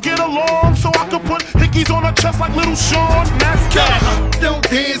just all get along so I could put hickeys on her chest like little Sean? That's that. Don't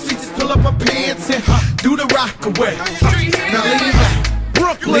dance, we just pull up our pants and do the rock away. Now lean back,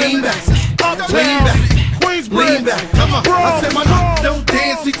 Brooklyn, lean back, Uptown, lean back, Queensbridge, lean back. Come on, I said my don't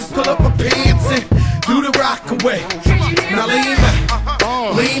dance, we just pull up our pants and do the rock away. Now lean back,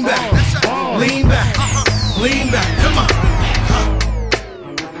 lean back, lean back, lean back. Come on.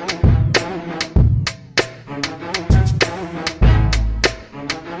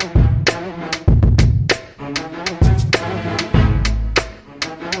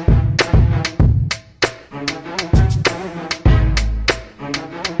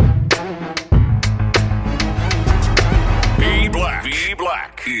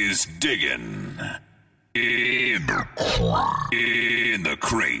 Is digging in the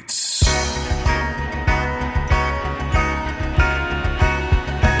crates.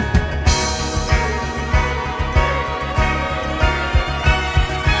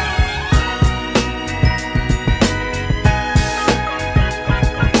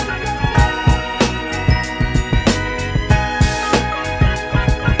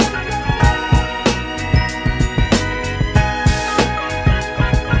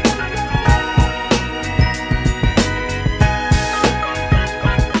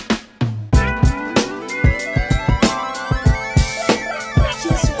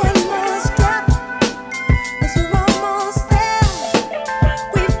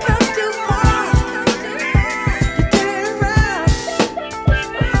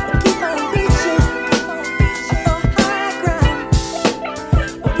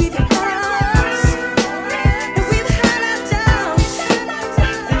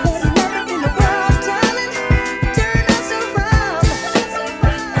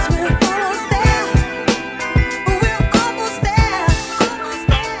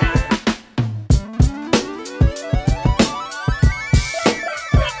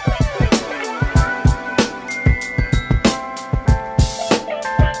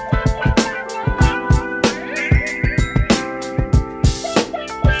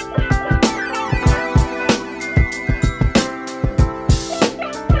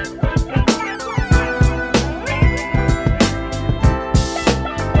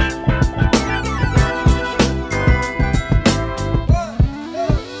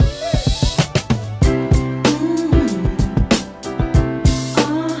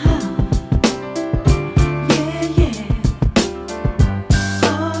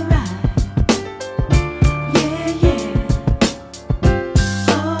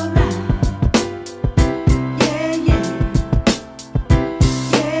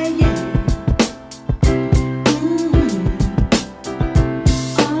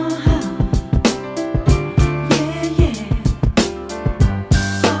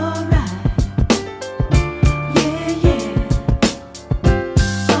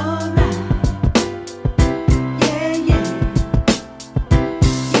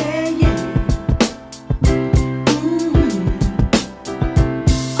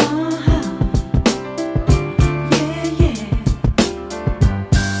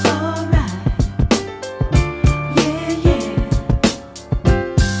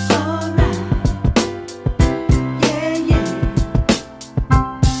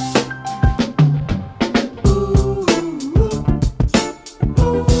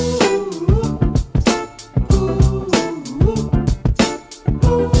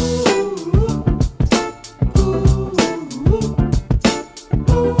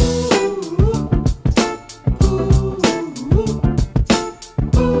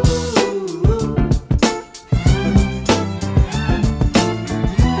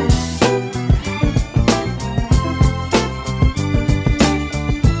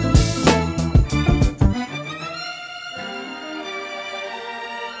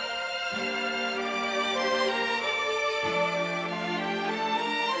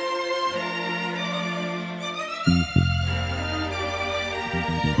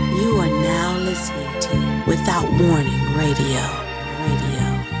 You are now listening to Without Warning Radio.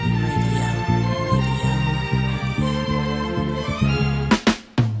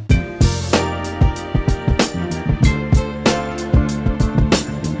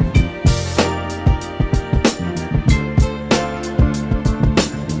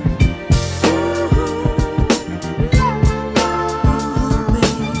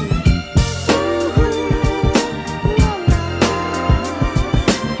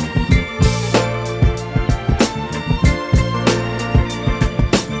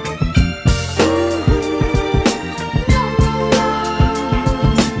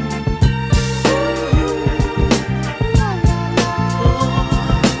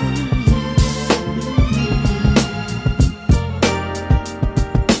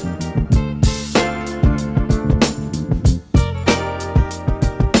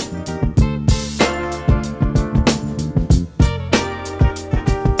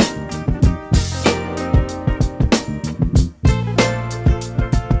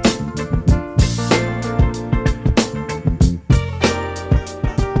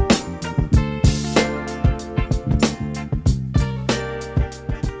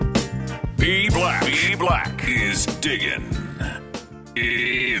 digging.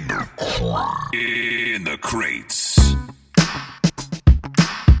 In the crates.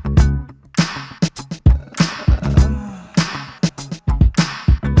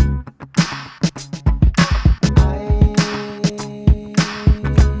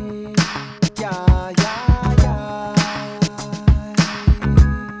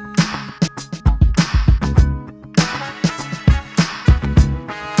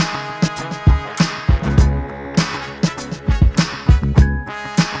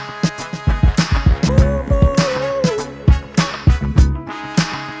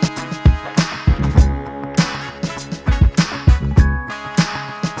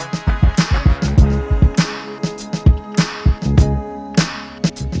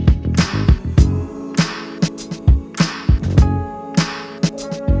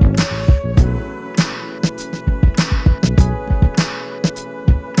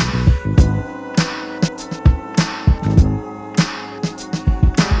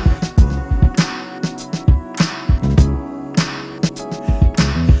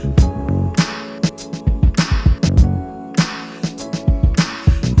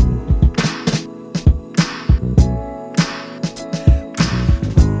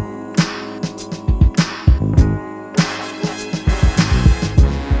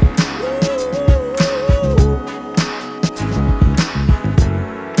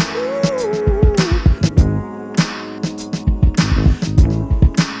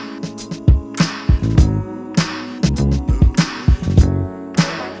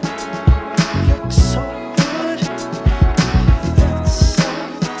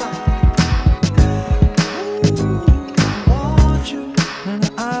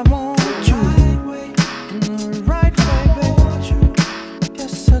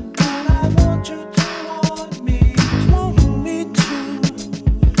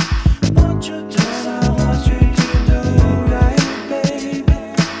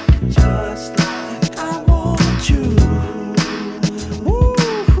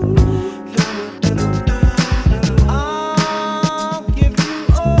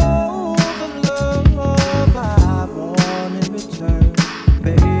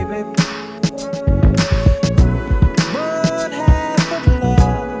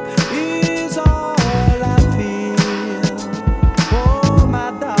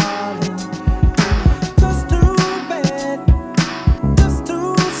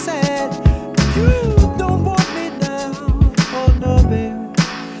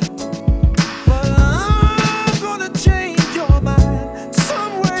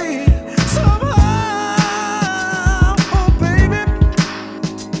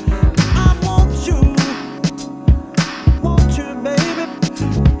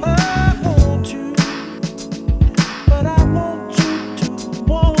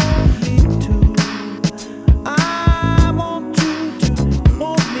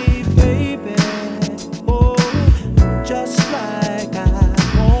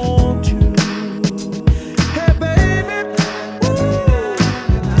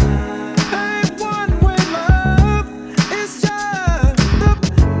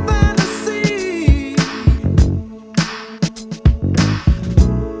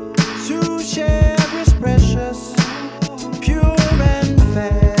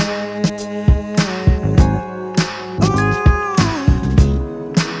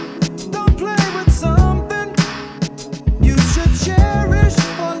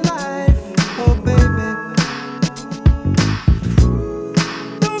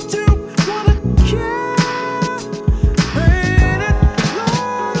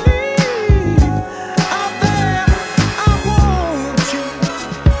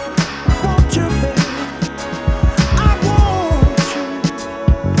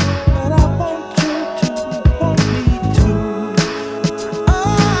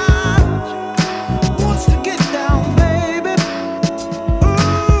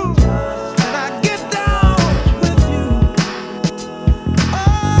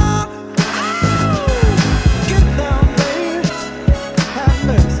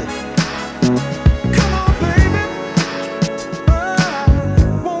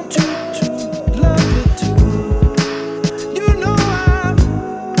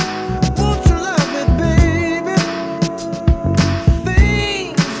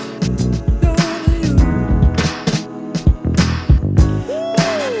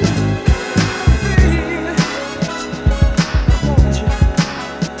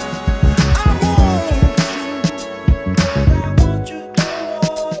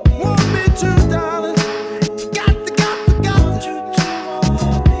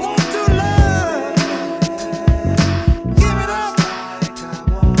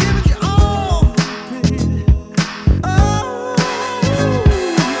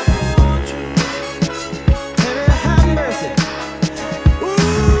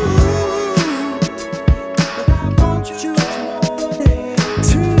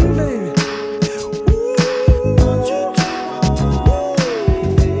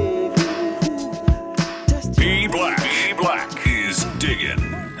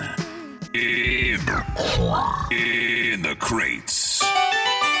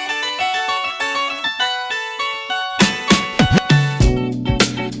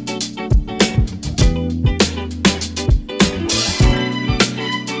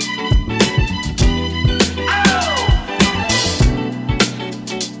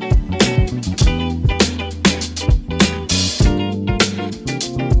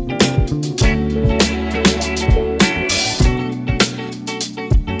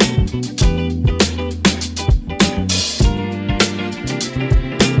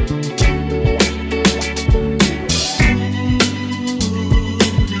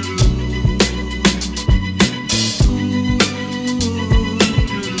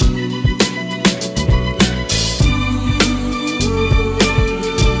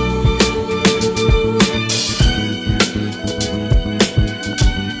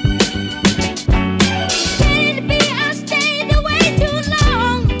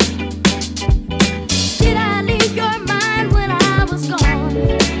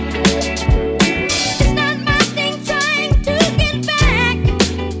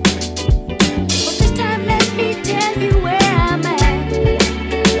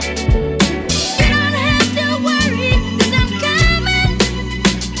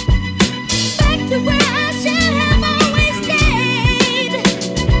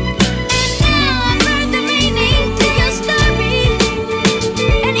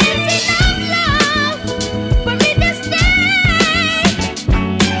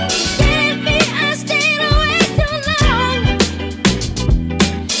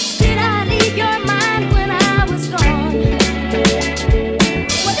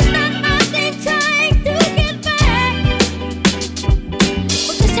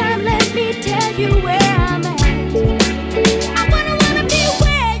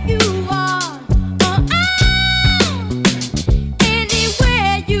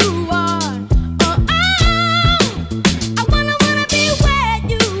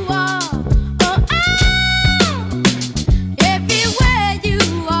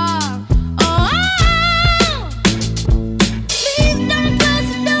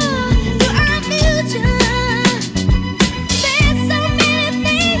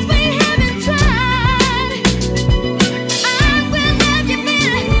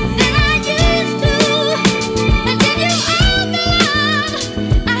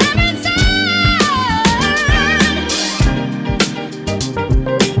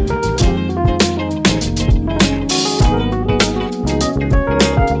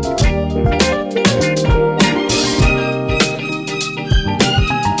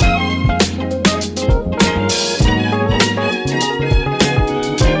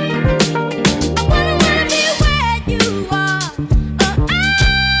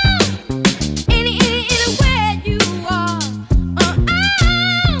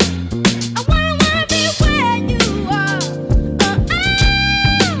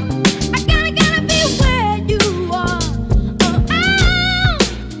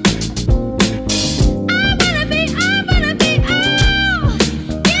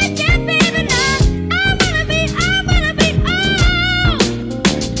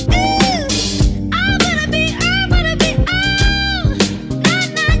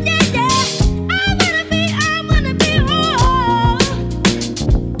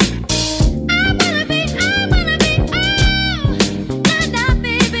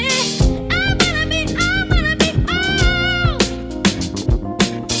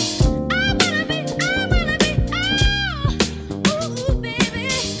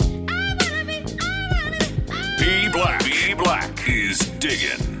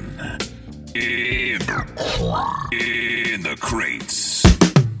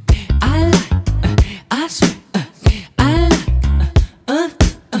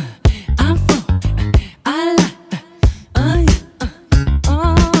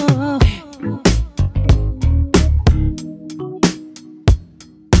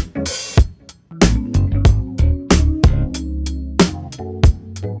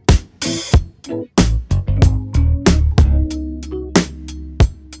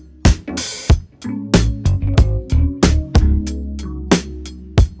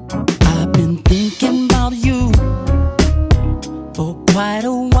 Been thinking about you for quite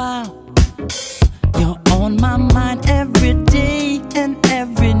a while. You're on my mind every day and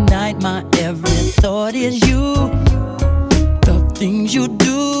every night. My every thought is you. The things you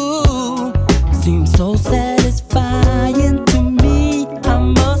do seem so satisfying to me. I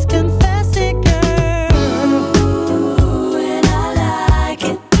must confess it, girl. Ooh, and I like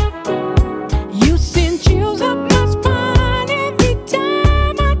it. You send chills up my spine every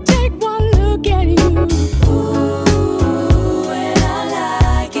time I take one look at you. Ooh, and I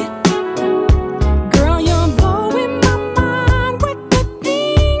like it. Girl, you're blowing my mind with the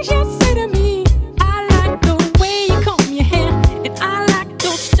things you say to me. I like the way you comb your hair, and I like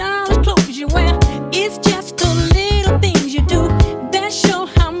those stylish clothes you wear. It's just the little things you do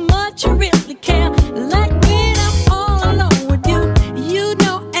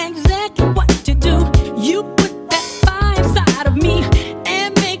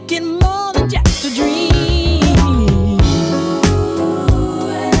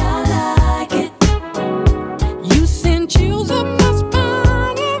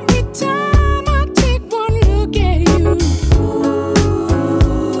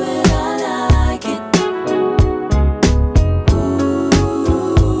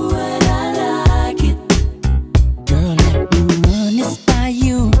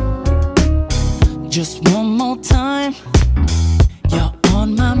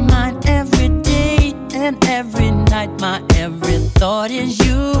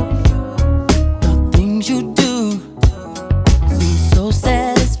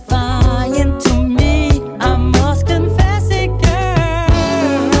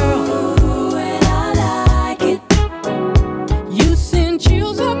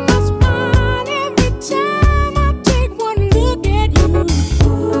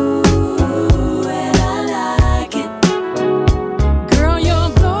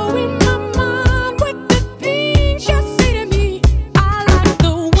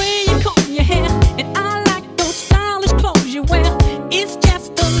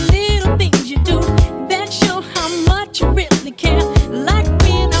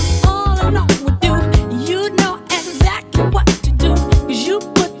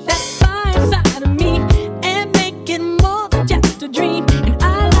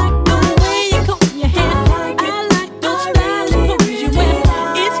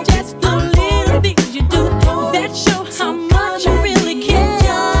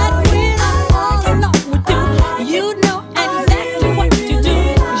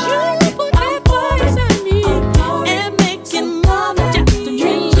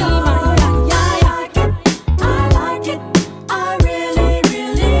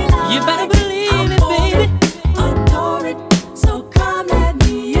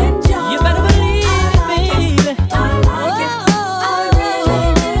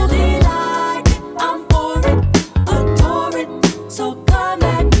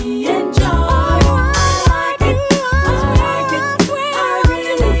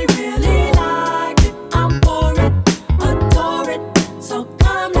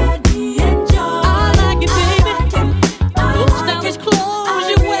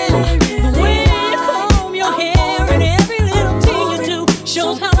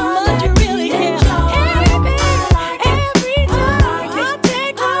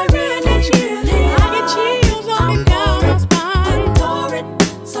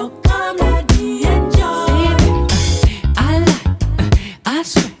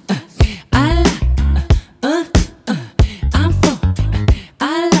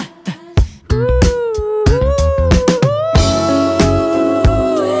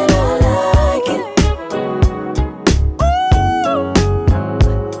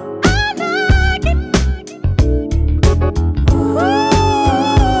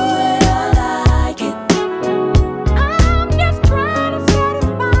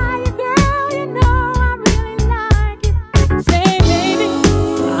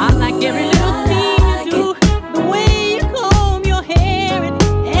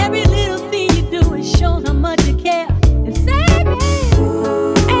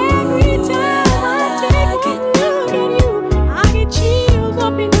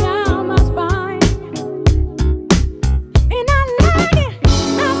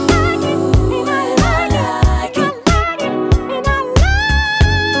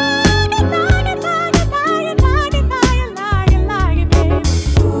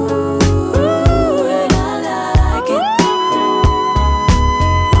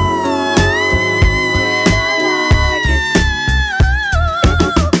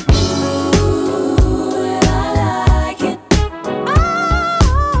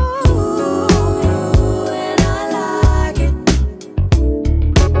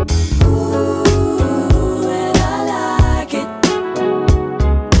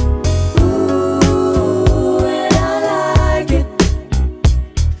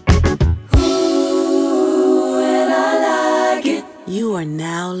You are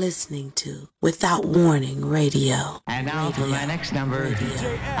now listening to Without Warning Radio. And now for my next number,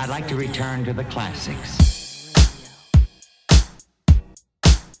 I'd like to return to the classics.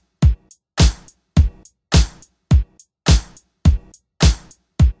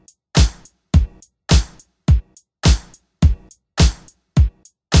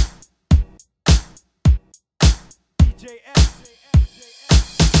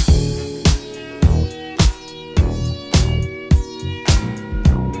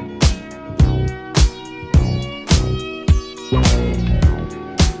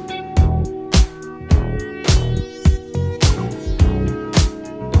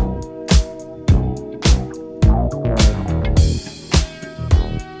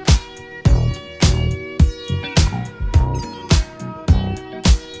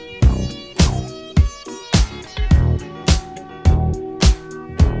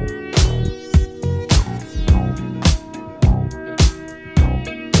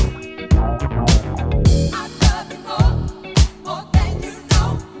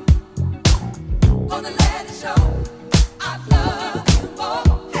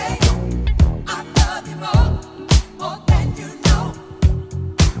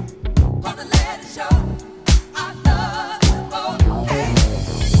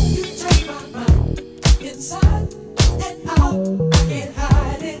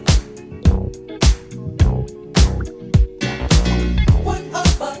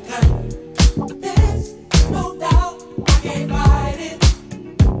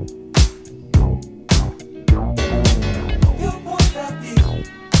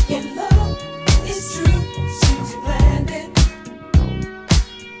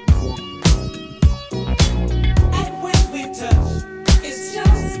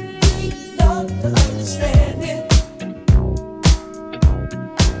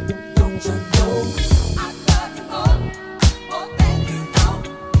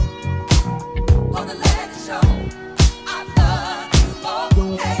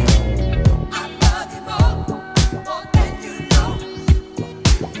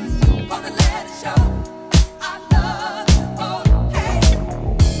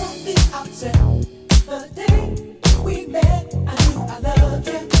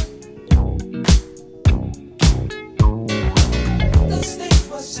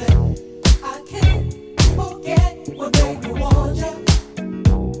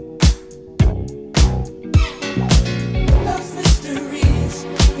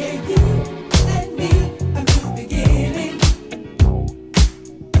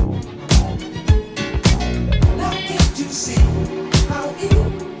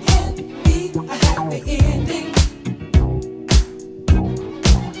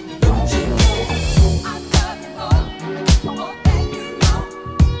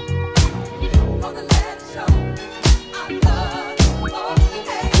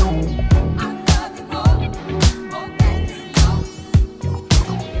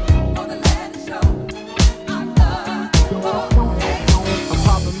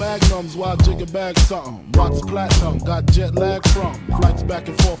 Bag something, watch platinum, got jet lag from flights back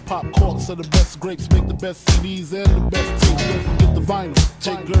and forth, pop corks are the best grapes, make the best CDs and the best tapes. Don't forget the vinyl,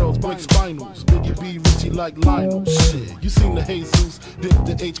 take girls, break spinals, Biggie B, Richie like Lionel. Shit, you seen the Jesus, dipped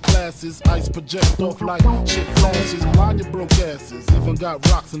in H classes, ice project off like shit flashes, blind your broke asses, even got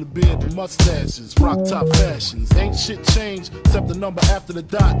rocks in the beard and mustaches, rock top fashions, ain't shit changed except the number after the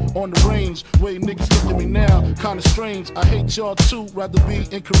dot on the range. Way niggas look at me now, kinda strange. I hate y'all too, rather be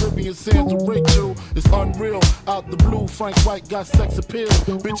in Caribbean sands with Rachel. It's unreal, out the blue, Frank White got sex appeal.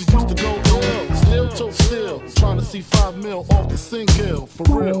 Bitches used to go ill, still to still, trying to see 5 mil off the single, for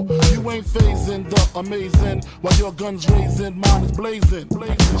real. You ain't phasing the amazing, while your gun's raising, mine is blazing.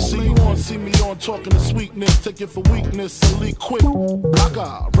 See you on, see me on, talking to sweetness, take it for weakness, and leak quick.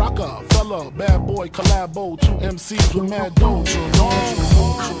 Rocker, fella, bad boy, collabo, 2 MCs with mad dough.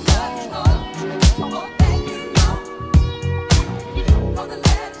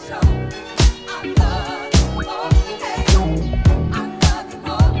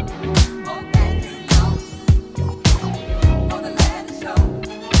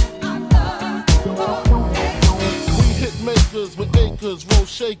 With acres, roll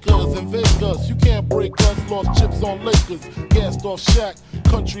shakers and Vegas. You can't break us, lost chips on Lakers. Gassed off Shaq,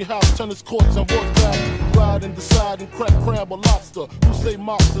 country house, tennis courts, and horseback. Ride and decide and crack crab or lobster. Who say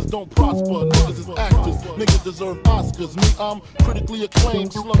mobsters don't prosper? Niggas is actors, niggas deserve Oscars. Me, I'm critically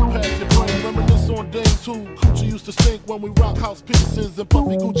acclaimed, slug past your brain. Reminisce on days who coochie used to stink when we rock house pieces and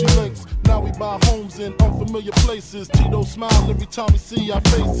puffy Gucci links. Now we buy homes in unfamiliar places. Tito smile every time we see our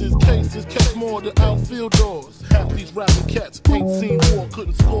faces. Cases catch more than outfield doors. Half these rapping cats ain't seen war,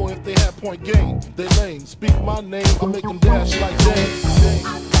 couldn't score if they had point game. They lame, speak my name, I make them dash like Dame.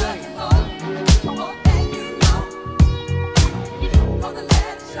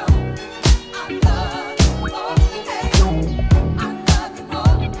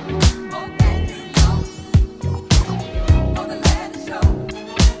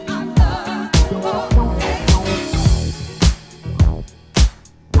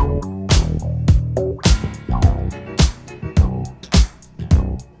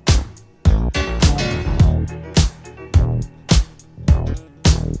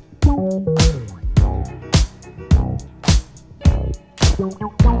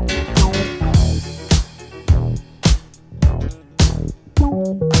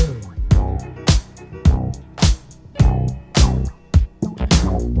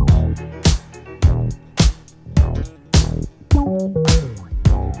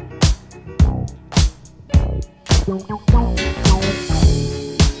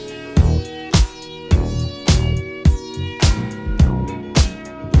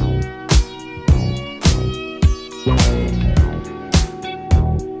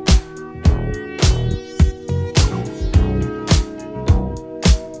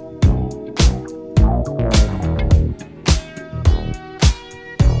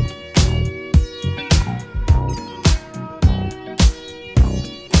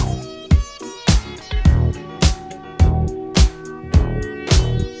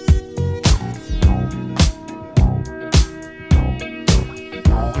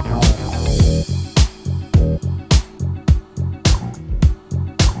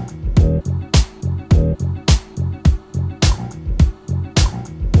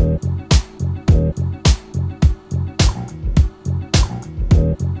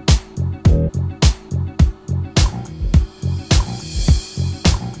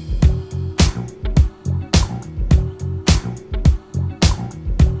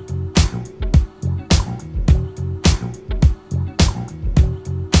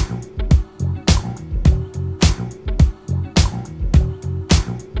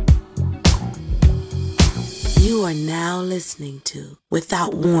 You are now listening to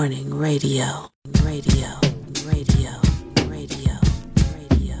Without Warning Radio. Radio.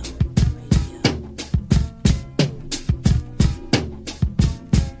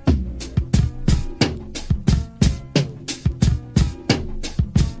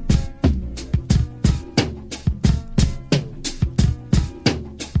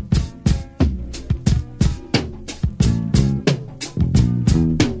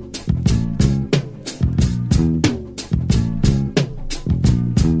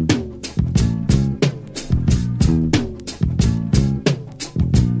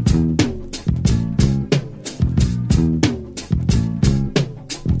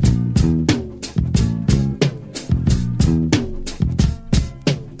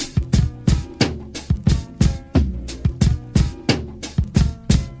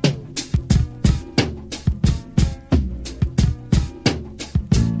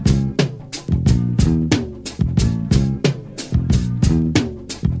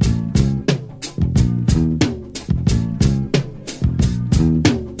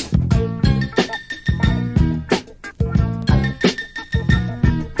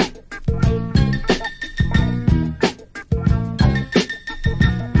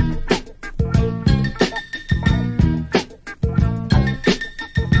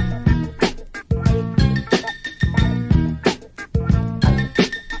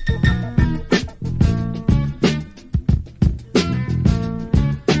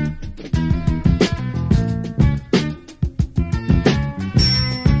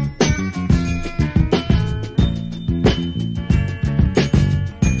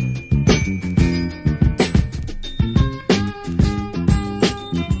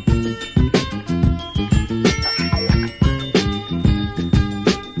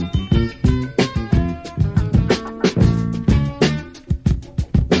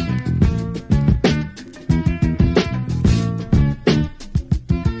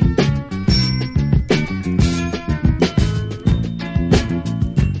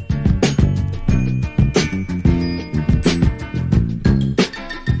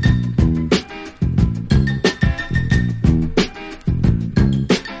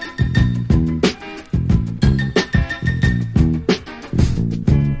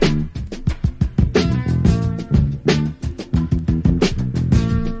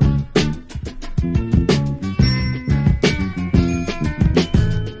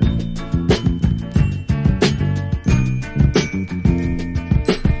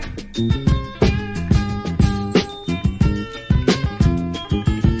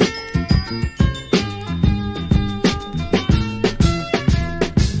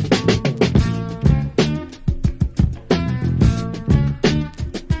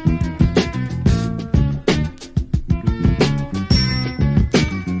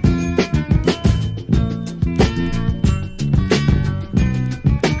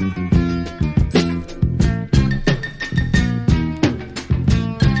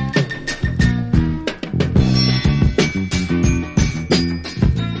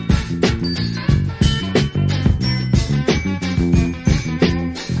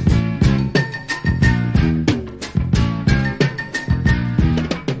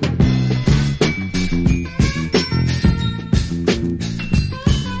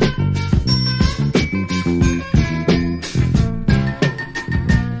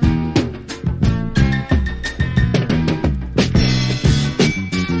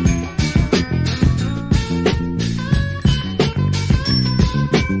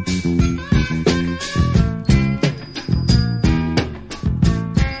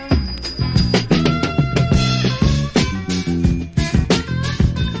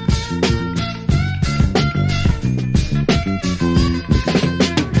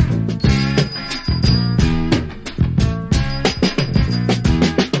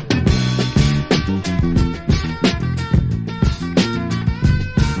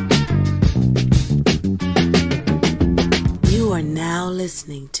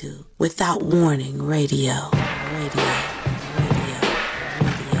 listening to Without Warning Radio.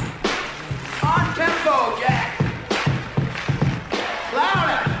 On tempo, Jack.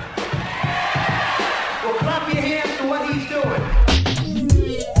 Louder. Well, clap your hands to what he's doing.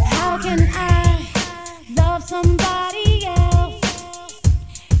 How can I love somebody else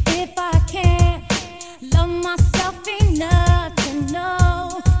if I can't love myself enough to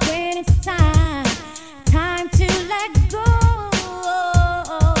know when it's time to let go?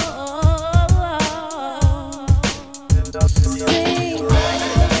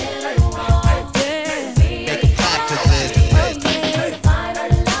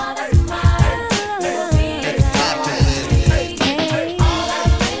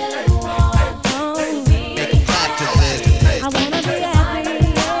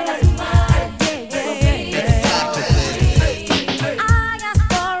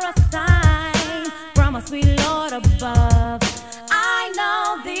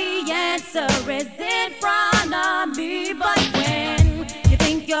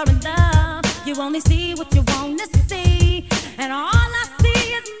 You only see what you want to see, and all I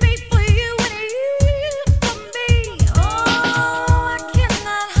see is me for you and you for me. Oh, I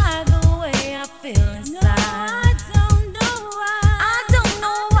cannot hide the way I feel inside. No, I don't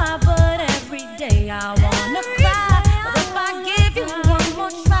know why, but every day I wanna cry. But if I give you one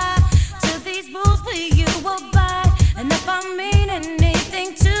more try, to these rules for you will abide. And if I mean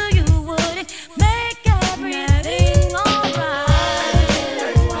anything to you, would it make everything alright?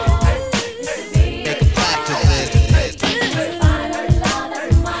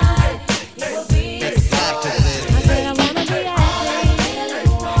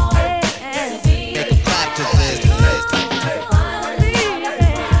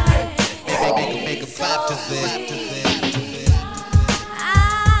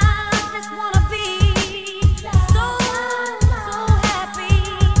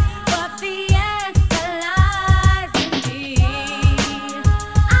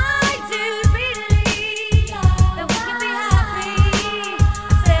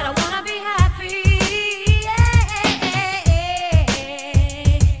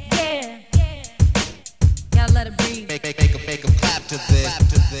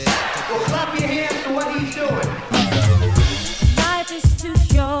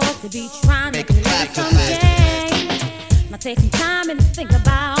 Take some time and think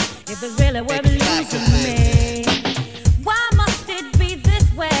about if it's really worth losing me. Why must it be this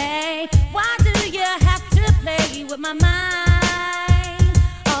way? Why do you have to play with my mind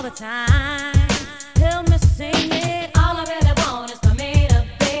all the time? Help me sing it. All I really want is for me to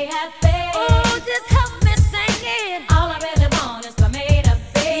be happy. Oh, just help me sing it. All I really want is for me to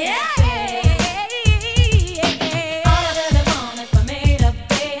be happy. All I really want is for me to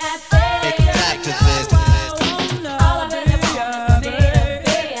be happy. Make it back to this.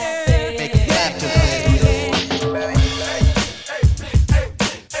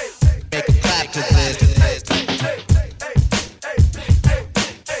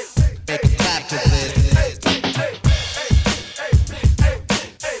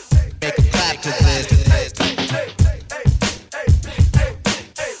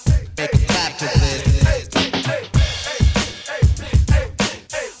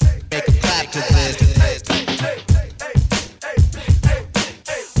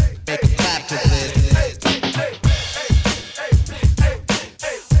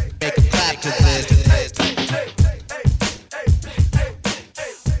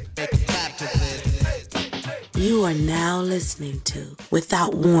 You are now listening to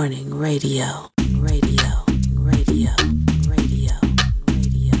Without Warning Radio.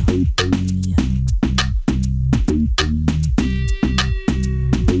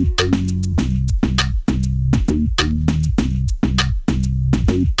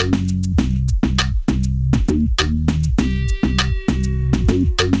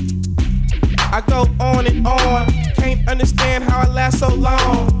 I go on and on, can't understand how I last so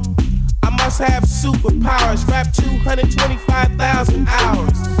long. I must have superpowers, rap 225,000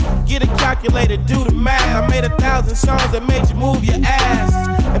 hours. Get a calculator, do the math. I made 1,000 songs that made you move your ass.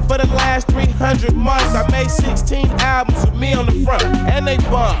 And for the last 300 months, I made 16 albums with me on the front, and they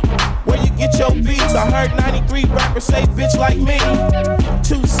bump. Where you get your beats? I heard 93 rappers say bitch like me.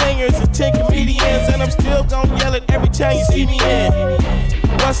 2 singers and 10 comedians, and I'm still gon' yell it every time you see me in.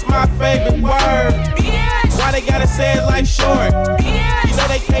 What's my favorite word? Why they gotta say it like short? You know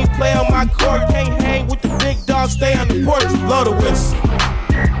they can't play on my court, can't hang with the big dogs, stay on the porch. Blow the whistle.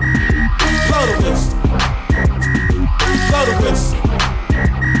 Blow the whistle. Blow the whistle.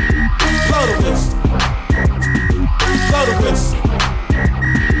 Blow the whistle. Blow the whistle.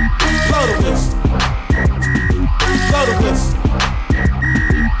 Blow the whistle. Blow the whistle.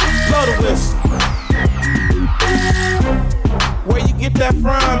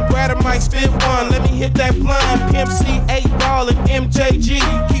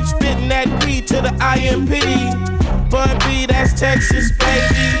 IMP. Bun B, that's Texas,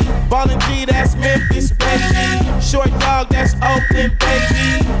 baby. Ballin' G, that's Memphis, baby. Short dog, that's Oakland,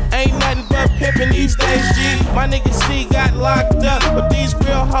 baby. Ain't nothing but pimpin' these days, G. My nigga C got locked up, but these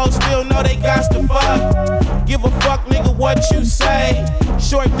real hoes still know they got to fuck. Give a fuck, nigga, what you say.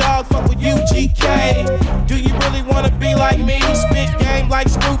 Short dog, fuck with UGK. Do you really wanna be like me? Spit game like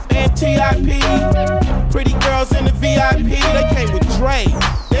Snoop and TIP. Pretty girls in the VIP, they came with Dre.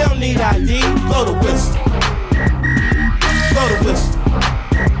 They don't need ID. Blow the whistle. Blow the whistle.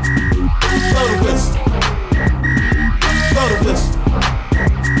 Blow the whistle. Blow the whistle.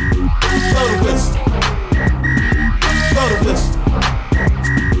 Blow the whistle. Blow the whistle.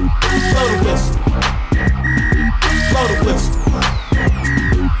 Blow the whistle. Blow the whistle.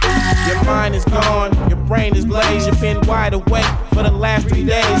 Your mind is gone, your brain is glazed. You've been wide awake for the last 3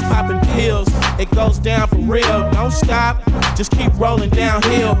 days, popping pills. It goes down for real. Don't stop, just keep rolling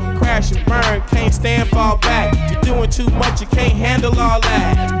downhill. Crash and burn, can't stand, fall back. You're doing too much, you can't handle all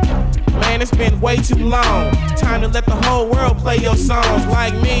that. Man, it's been way too long. Time to let the whole world play your songs.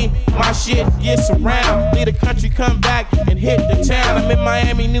 Like me, my shit gets around. Leave the country, come back and hit the town. I'm in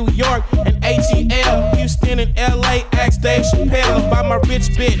Miami, New York, and ATL. Houston and LA, ask Dave Chappelle about my rich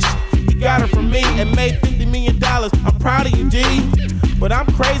bitch. You got her from me and made $50 million. I'm proud of you, D. But I'm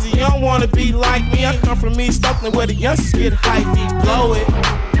crazy, you don't wanna be like me. I come from East Oakland where the youngsters get hypey. Blow it.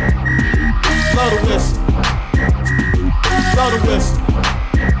 Blow the whistle. Blow the whistle.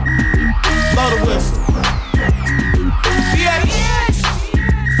 Blow the whistle. Yes.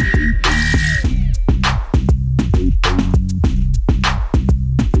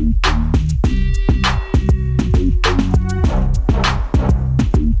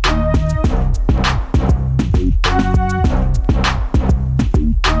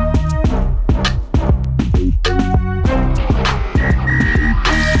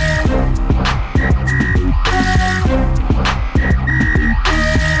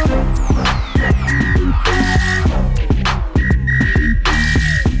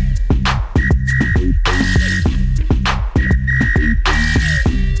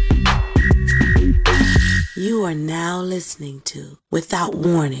 You are now listening to Without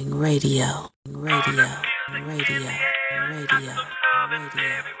Warning Radio. Radio. Radio. Radio. Radio.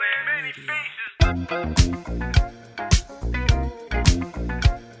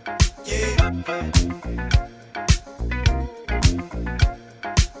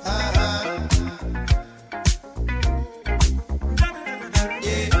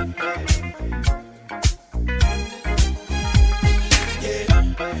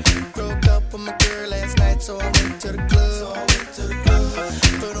 So I went to the club.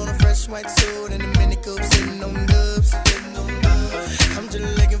 Put on a fresh white suit and a mini coupe, sitting on dubs. I'm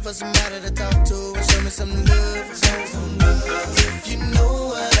just looking for somebody to talk to and show me some love. If you know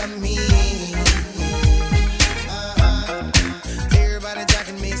what I mean. Everybody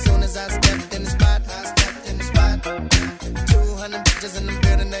jocking me as soon as I stepped in the spot. 200 bitches in the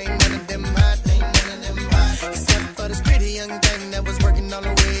building, ain't none of them hot. Except for this pretty young thing that was working all the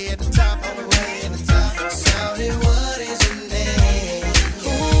way at the top. Shouted, what is your name?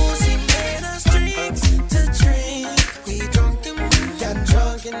 Ooh, she made us drinks to drink. We drunk and got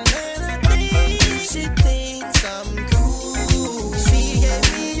drunk and then I think she thinks I'm cool. She gave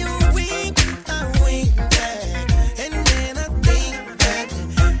me a wink, I winked back, and then I think that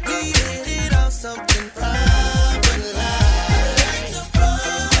we hit it off something proper like the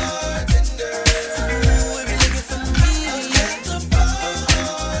bartender. Ooh, if you're looking for me, I'll get the bartender.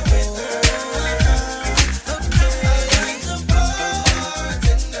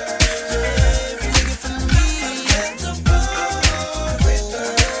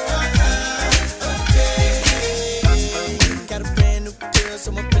 So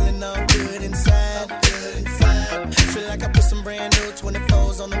I'm feeling all good inside. Feel like I put some brand new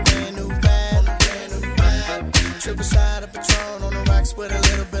 24s on a brand new vibe. Triple shot of Patron on the rocks with a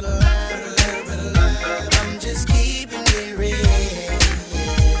little bit of lime. I'm just keeping it real.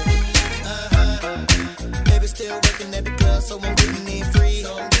 Baby still working at the club, so I'm getting it free.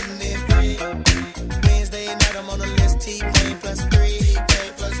 Wednesday night I'm on the list, T-Pain plus 3.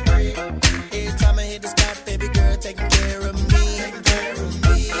 Every time I hit the spot, baby girl taking care of me.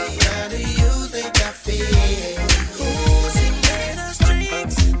 How do you think I feel? Ooh, she made us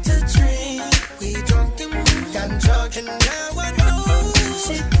drinks to drink. We drunk and got drunk, and now I know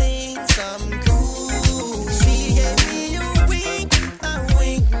she thinks I'm cool. She gave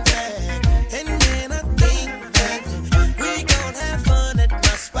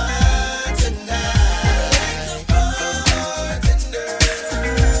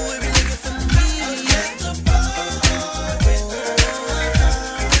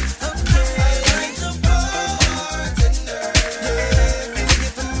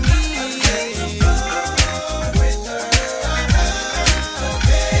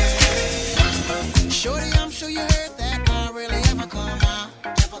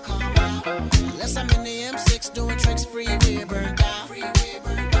Unless I'm in the M6 doing tricks, freeway burned out.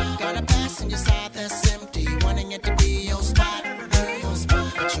 Got a passenger side that's empty, wanting it to be your spot.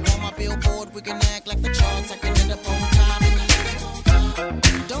 But you on my billboard, we can act like the charts. I can end up on top.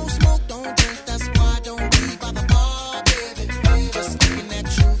 Don't smoke, don't drink, that's why I don't be by the bar, baby. Just looking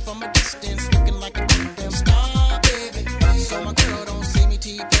at you from a distance, looking like a damn star, baby. So my girl don't see me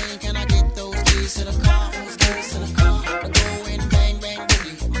T-Pain, can I get those keys to the car? Those keys to the car. I go in, bang, bang,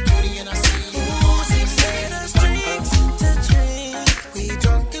 boogie. My cutie and I see you. Ooh, she said us drinks to drink. We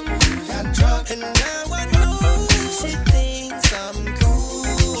drunk and got drunk, and now I know she thinks I'm cool.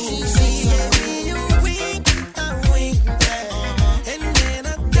 She gave me a wink, I wink back, and then I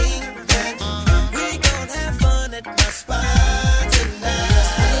think that we gon' have fun at my spot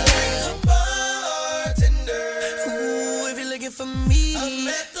tonight. Bartender, ooh, if you're looking for me, I'm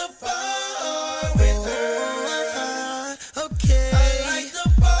at the bar with her. Okay, I like the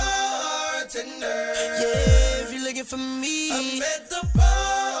bartender. Yeah, if you're looking for me, I'm at the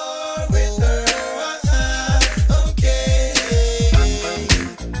bar with her. Okay.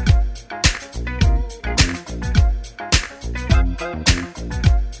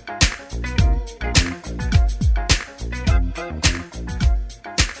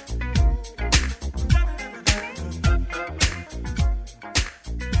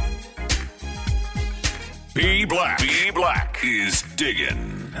 B Black is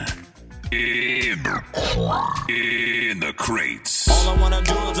digging in the crates. All I wanna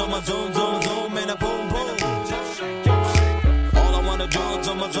do is on my zoom, zoom, zoom, and a boom, boom. All I wanna do is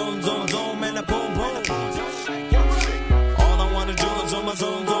on my zoom, zoom, zoom, and a boom, boom. All I wanna do is on my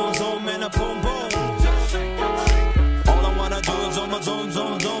zoom, zoom, zoom, and a boom, boom. All I wanna do is on my zoom,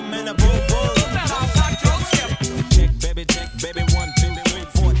 zoom, zoom, and a boom, boom. Check, baby, 1, 2, 3,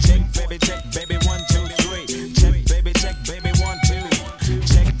 4. Check, baby, 1, 2, 3. Check, baby, 1, 2.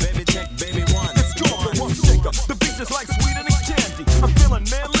 Check, baby, 1. Let's go on one shaker. The beat is like sweeter than candy. I'm feeling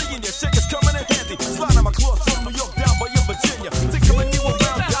manly and your shaker's coming in handy. Sliding my claws from New York down by your Virginia. Tickling you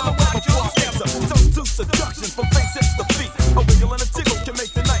around Delaware before I answer. Tongue to seduction from face hips to feet. A wiggle and a tickle can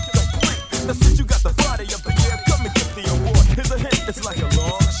make the night complete. Now since you got the body of the year, come and get the award. Here's a hit, it's like a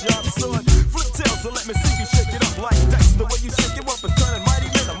long sharp sword. Flip tails, so let me see you shake it up like dice. The way you shake it up is turning mighty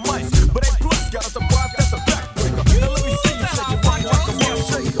men of mice. But A plus got a surprise, that's a backbreaker. Now let me see you shake it up like a one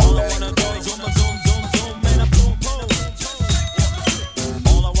shaker. All I wanna do is on my zoom, zoom, zoom, and a boom, boom.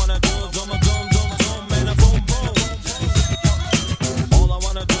 All I wanna do is on my zoom, zoom, zoom, and a boom, boom. All I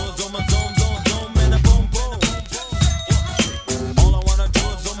wanna do is on my zoom, zoom, zoom, and a boom, boom. All I wanna do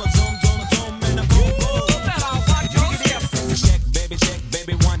is on my zoom, zoom, zoom, and a boom, boom. Check,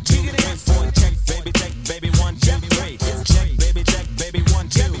 baby, 1, 2, 3, 4. Check, baby, 1, 2, 3. Check, baby, 1,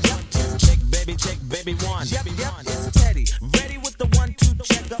 2. Check, baby, 1. It's Teddy, ready with the 1, 2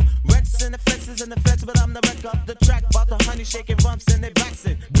 checker. Reds and the flexes and the flex, but I'm the wreck up the track. About the honey shaking bumps and they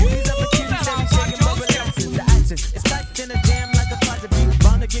bouncing. Beauties up the cuties, every shaking, but relaxing. The action is packed in a jam like a closet beat.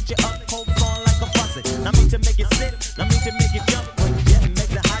 Bound to get you up, cold flowing like a faucet. Not me to make it sit, not me to make it jump. But yeah, make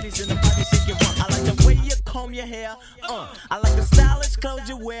the hotties in the party shake it rump. I like the way you comb your hair. I like the stylish clothes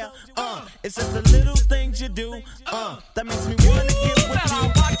you wear. It's just the little things you do. That makes me wanna get with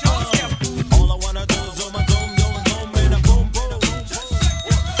you. All I wanna do is on my zoom, zoom, zoom, and a boom, boom.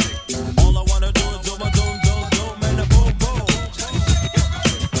 All I wanna do is on my zoom, zoom, zoom, and a boom, boom.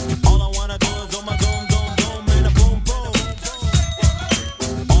 All I wanna do is on my zoom, zoom, zoom, and a boom, boom.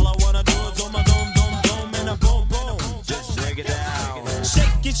 All I wanna do is on my zoom, zoom, zoom, and a boom, boom. Just break it down.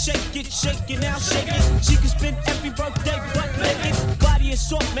 Shake it, shake it, shake it now, shake it. She can spend every birthday but naked. Body is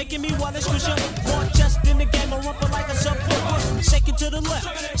soft, making me wanna squish her. More chest in the game, I rumble like a subwoofer. Shake it to the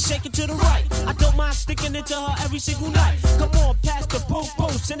left, shake it to the right. I don't mind sticking it to her every single night. Come on, pass the boom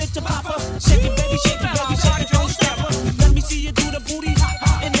boom, send it to Papa. Shake it, baby, shake it, baby, shake it, don't stop her. Let me see you do the booty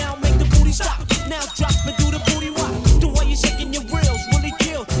hop, and now make the booty stop. Now drop and do the booty walk. The way you're shaking your reels really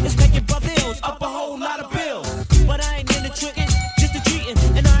kill. It's making brothers up a whole lot of bills. But I ain't in the tricking, just the treating,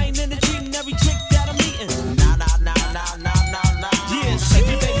 and I ain't in the treating every trick that I'm eating. Nah. Yeah, shake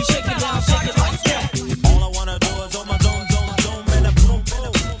it, baby, shake it down, shake it like that. All I wanna do is on my zoom, zoom, zoom, and a boom,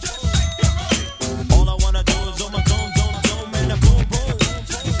 boom. All I wanna do is on my zoom, zoom, zoom, and a boom, boom.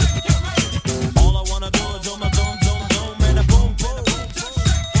 All I wanna do is on my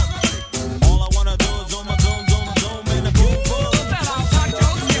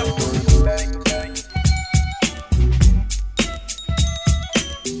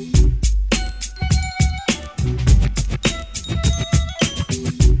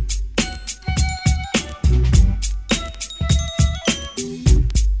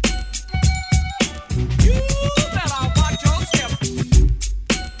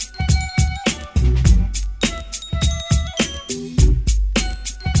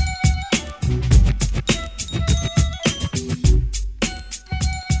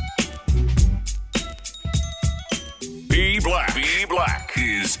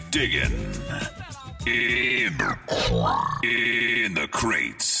is digging in the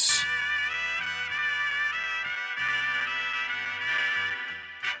crates.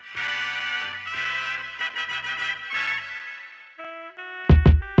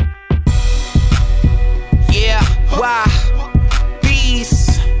 Yeah, why?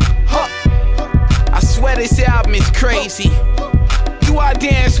 Beast. I swear this album is crazy. Do I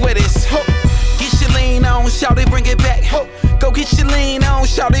dance with this? Get your lean on, shawty, bring it back. Go get your lean on,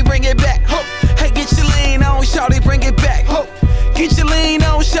 shawty, bring it back. Hey, get your lean on, shawty, bring it back. Get your lean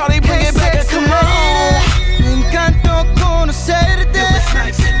on, shawty, bring it back. Come on. Me encantó conocerte,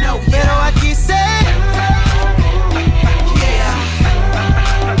 pero aquí sé.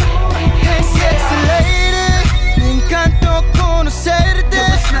 Hey, sexy lady, me encantó conocerte,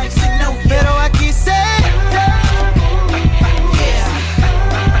 pero aquí sé.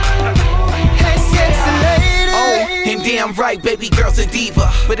 Hey, sexy lady. Oh, and damn right, baby girl's a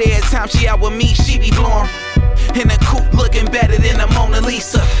diva. But every time she out with me, she be blowing. In the coupe looking better than the Mona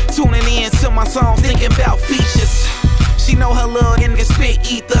Lisa. Tuning in to my song, thinking about features. She know her little nigga spit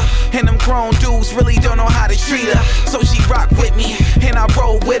ether. And them grown dudes really don't know how to treat her. So she rock with me, and I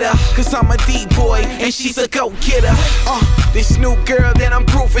roll with her. Cause I'm a D-boy, and she's a go-getter. This new girl that I'm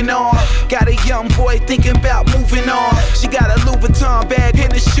grooving on. Got a young boy thinking about moving on. She got a Louis Vuitton bag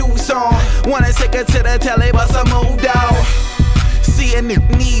and the shoes on. Wanna take her to the telly, but some moved out. See a nigga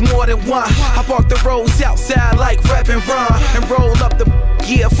need more than one. I park the roads outside like rap and run. And roll up the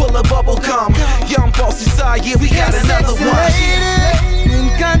gear full of bubble gum. Young boss inside, yeah, we got another one. Lady, me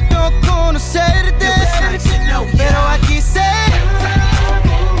encantó conocerte, pero aquí sé.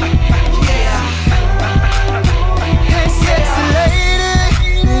 Hey, sexy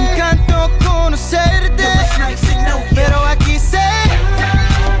lady, me encantó conocerte, pero aquí sé.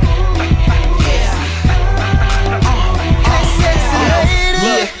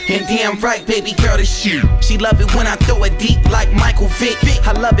 And damn right, baby girl, this shit. She love it when I throw it deep like Michael Vick.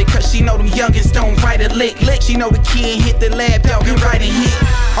 I love it cause she know them youngins don't write a lick. She know the kid hit the lab, dog, and write a hit.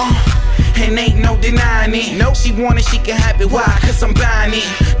 And ain't no denying it. Nope, she want it, she can have it. Why? Cause I'm buying it.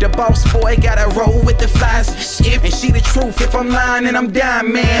 The boss boy gotta roll with the flies. And she the truth, if I'm lying, then I'm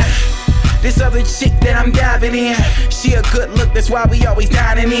dying, man. This other chick that I'm diving in, she a good look, that's why we always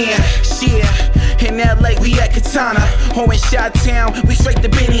dining in. Shit, in LA we at Katana, or in Chi-Town, we straight to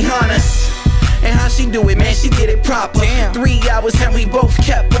Benihana's. And how she do it, man, she did it proper. 3 hours and we both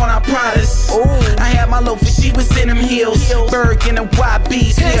kept on our Pradas. I had my loafers, she was in them heels. Berg and the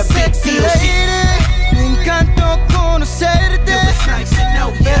YBs, we a big deal. Me encantó conocerte,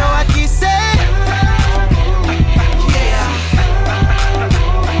 pero aquí sé.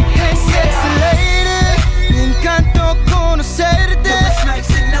 Sexy lady, me encantó conocerte,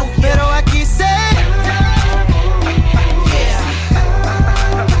 pero aquí sé.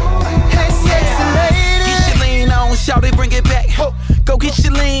 Hey, sexy lady. Get your lean on, shawty, bring it back. Go get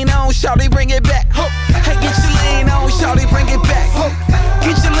your lean on, shawty, bring it back. Hey, get your lean on, shawty, bring it back.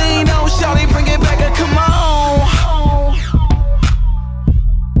 Get your lean on, shawty, bring it back. Come on.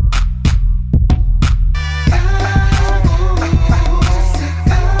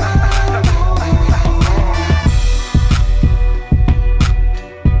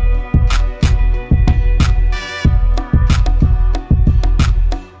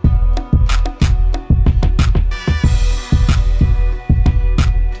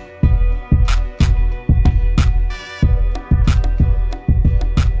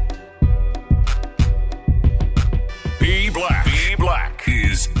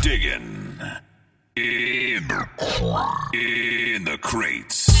 Digging in the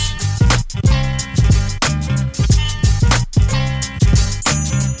crates.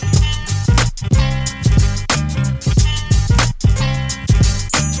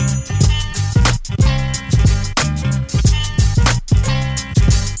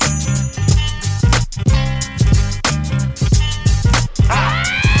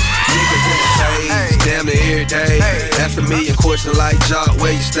 Damn near every day. Ask a million questions like Jock,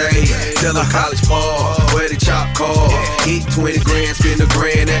 where you stay? Tell them college ball, where they chop cars. Hit 20 grand, spend a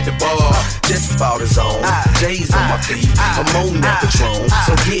grand at the bar. Just about his own, J's on my feet. I'm on that Patron,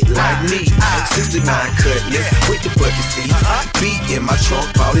 so get like me. 69 cutlass with the bucket seats. Beat in my trunk,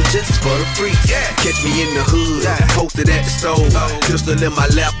 bought it just for the freaks. Catch me in the hood, posted at the stove. Pistol in my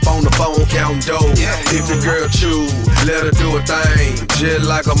lap on the phone, counting dough. If the girl choose, let her do a thing. Just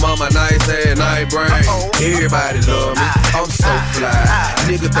like a mama, nice ass night brain. Everybody love me, I'm so fly.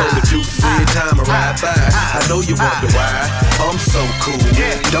 Nigga throw the juices every time I ride by. I know you wonder why, I'm so cool.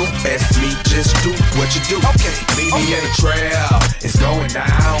 Don't ask me, just do what you do. Meet me in the trail, it's going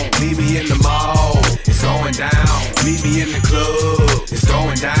down. Meet me in the mall, it's going down. Meet me in the club, it's going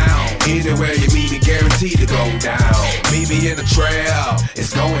going down. Anywhere you meet me, guaranteed to go down. Meet me in the trail,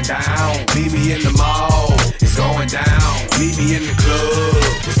 it's going down. Meet me in the mall, it's going down. Meet me in the club,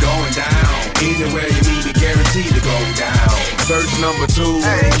 it's going down. Anywhere you meet me, guaranteed to go down. Verse number 2,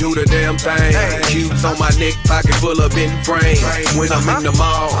 do the damn thing. Cubes on my neck, pocket full of bent frames. When I'm in the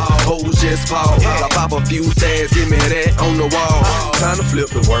mall, hoes just pause. I pop a few tags, give me that on the wall. Time to flip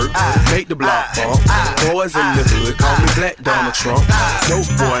the work, make the block bump. Boys in the hood, call me Black Donald Trump. Dope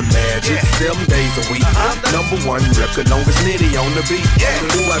boy magic, 7 days a week. Number 1 record, longest nitty on the beat.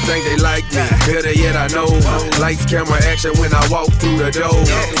 Do I think they like me? Better yet, I know. Lights, camera, action when I walk through the door.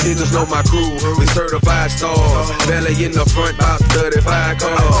 Niggas know my crew, we certified stars. Belly in the front, about 35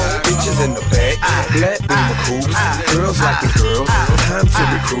 cars. Bitches in the back, black beamer coops. Girls like the girls, time to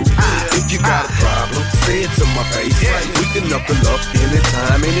recruit. If you got a problem, say it to my face. We can knuckle up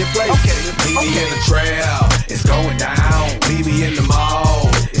anytime, any place. Meet me in the trail, it's going down. Meet me in the mall,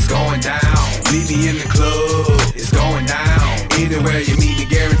 it's going down. Meet me in the club, it's going down. Anywhere you meet me,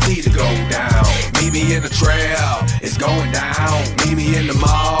 guaranteed to go down. Meet me in the trail, it's going down. Meet me in the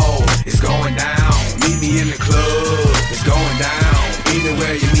mall, it's going down. Meet me in the club, it's going down.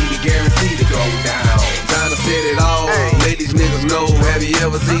 Anywhere you meet me, guaranteed to go down. Time to set it all, let these niggas know. Have you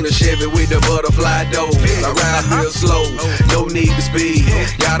ever seen a Chevy with the butterfly door? I ride real slow, no need to speed.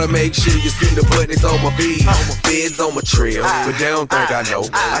 Gotta make sure you see the buttons on my feet. Feds on my trail, but they don't think I know.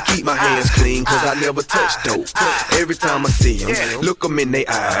 I keep my hands clean, cause I never touch dope. Every time I see them, look them in their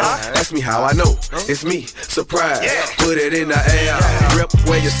eyes. Ask me how I know, it's me, surprise. Put it in the air, rep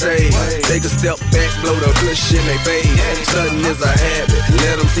where you stay. Take a step back, blow the push in their face. Sudden is a habit,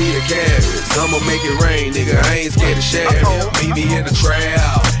 let them see the carrots. I'ma make it rain, nigga, I ain't scared to share. Meet me in the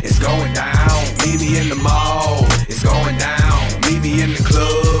trail, it's going down. Meet me in the mall, it's going down. Meet me in the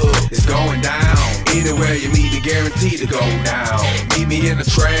club, it's going down. Anywhere you meet me, guaranteed to go down. Meet me in the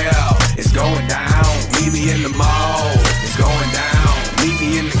trail, it's going down. Meet me in the mall, it's going down. Meet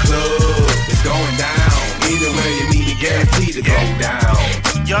me in the club, it's going down. Anywhere you meet me, guaranteed to go down.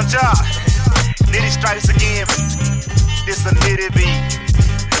 Young Jock, Nitty strikes again. This a Nitty beat.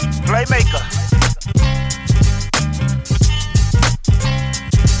 Playmaker.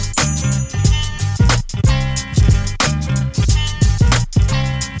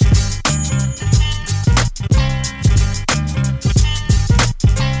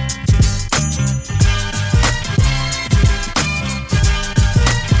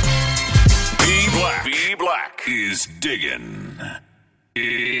 Is digging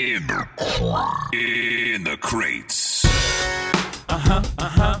in the crates.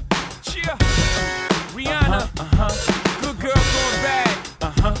 Cheer. Rihanna. Good girl going bad.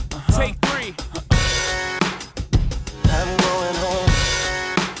 Take 3. I'm going home.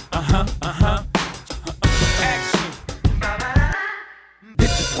 Action.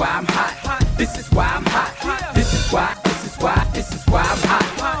 This is why I'm hot. This is why I'm hot. This is why I'm hot. This is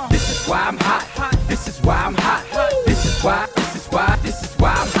why I'm hot. This is why I'm hot. This is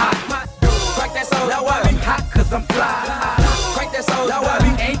why I'm hot. Crank that soul, now I'm hot cause I'm fly. Crank that soul, now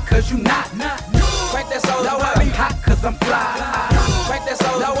I ain't cause you not. Crank that soul, now I'm hot cause I'm fly. Crank that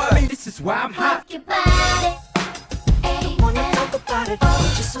soul, now I this is why I'm hot. Your body, don't wanna talk about it,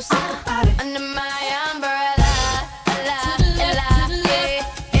 just so sick about it. Under my umbrella,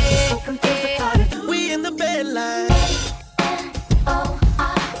 so confused about it. We in the bed line.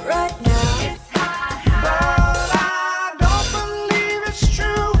 Right now. It's hot, but I don't believe it's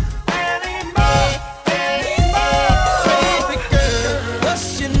true anymore. Baby girl,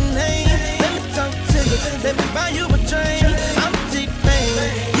 what's your name? Let me talk to you. Let me buy you a drink. I'm T-Pain.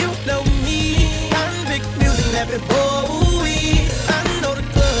 You know me. I'm big music, happy boy. I know the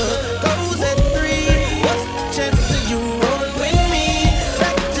club.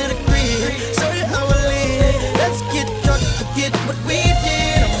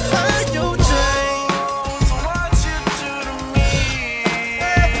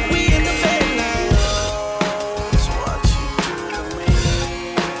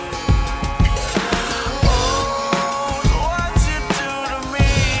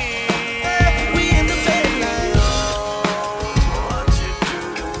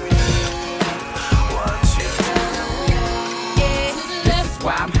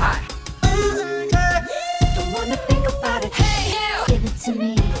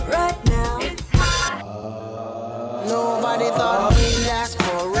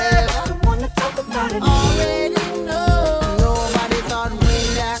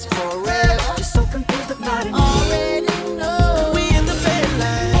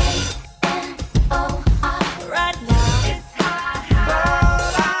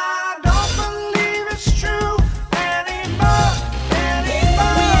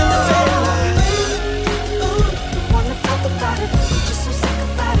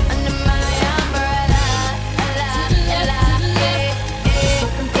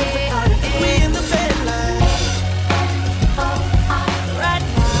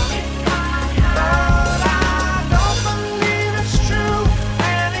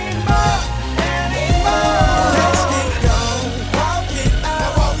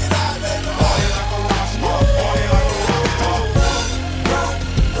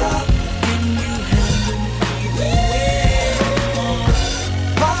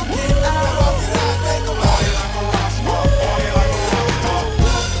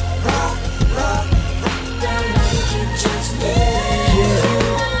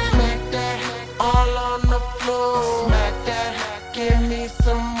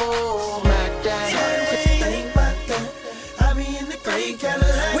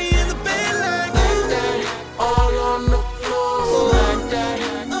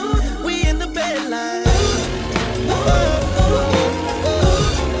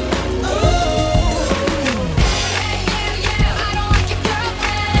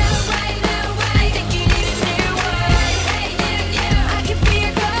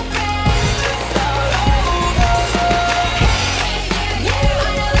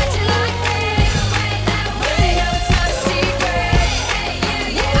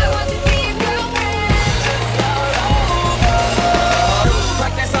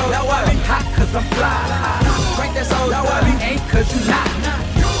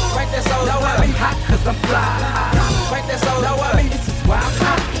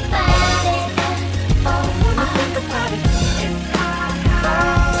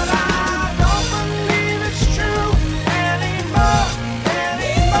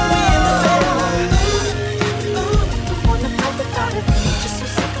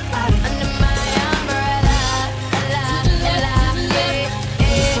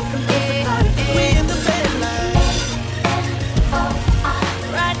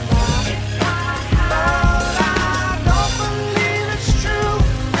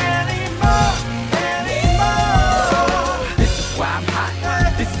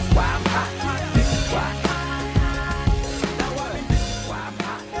 This is why I'm hot.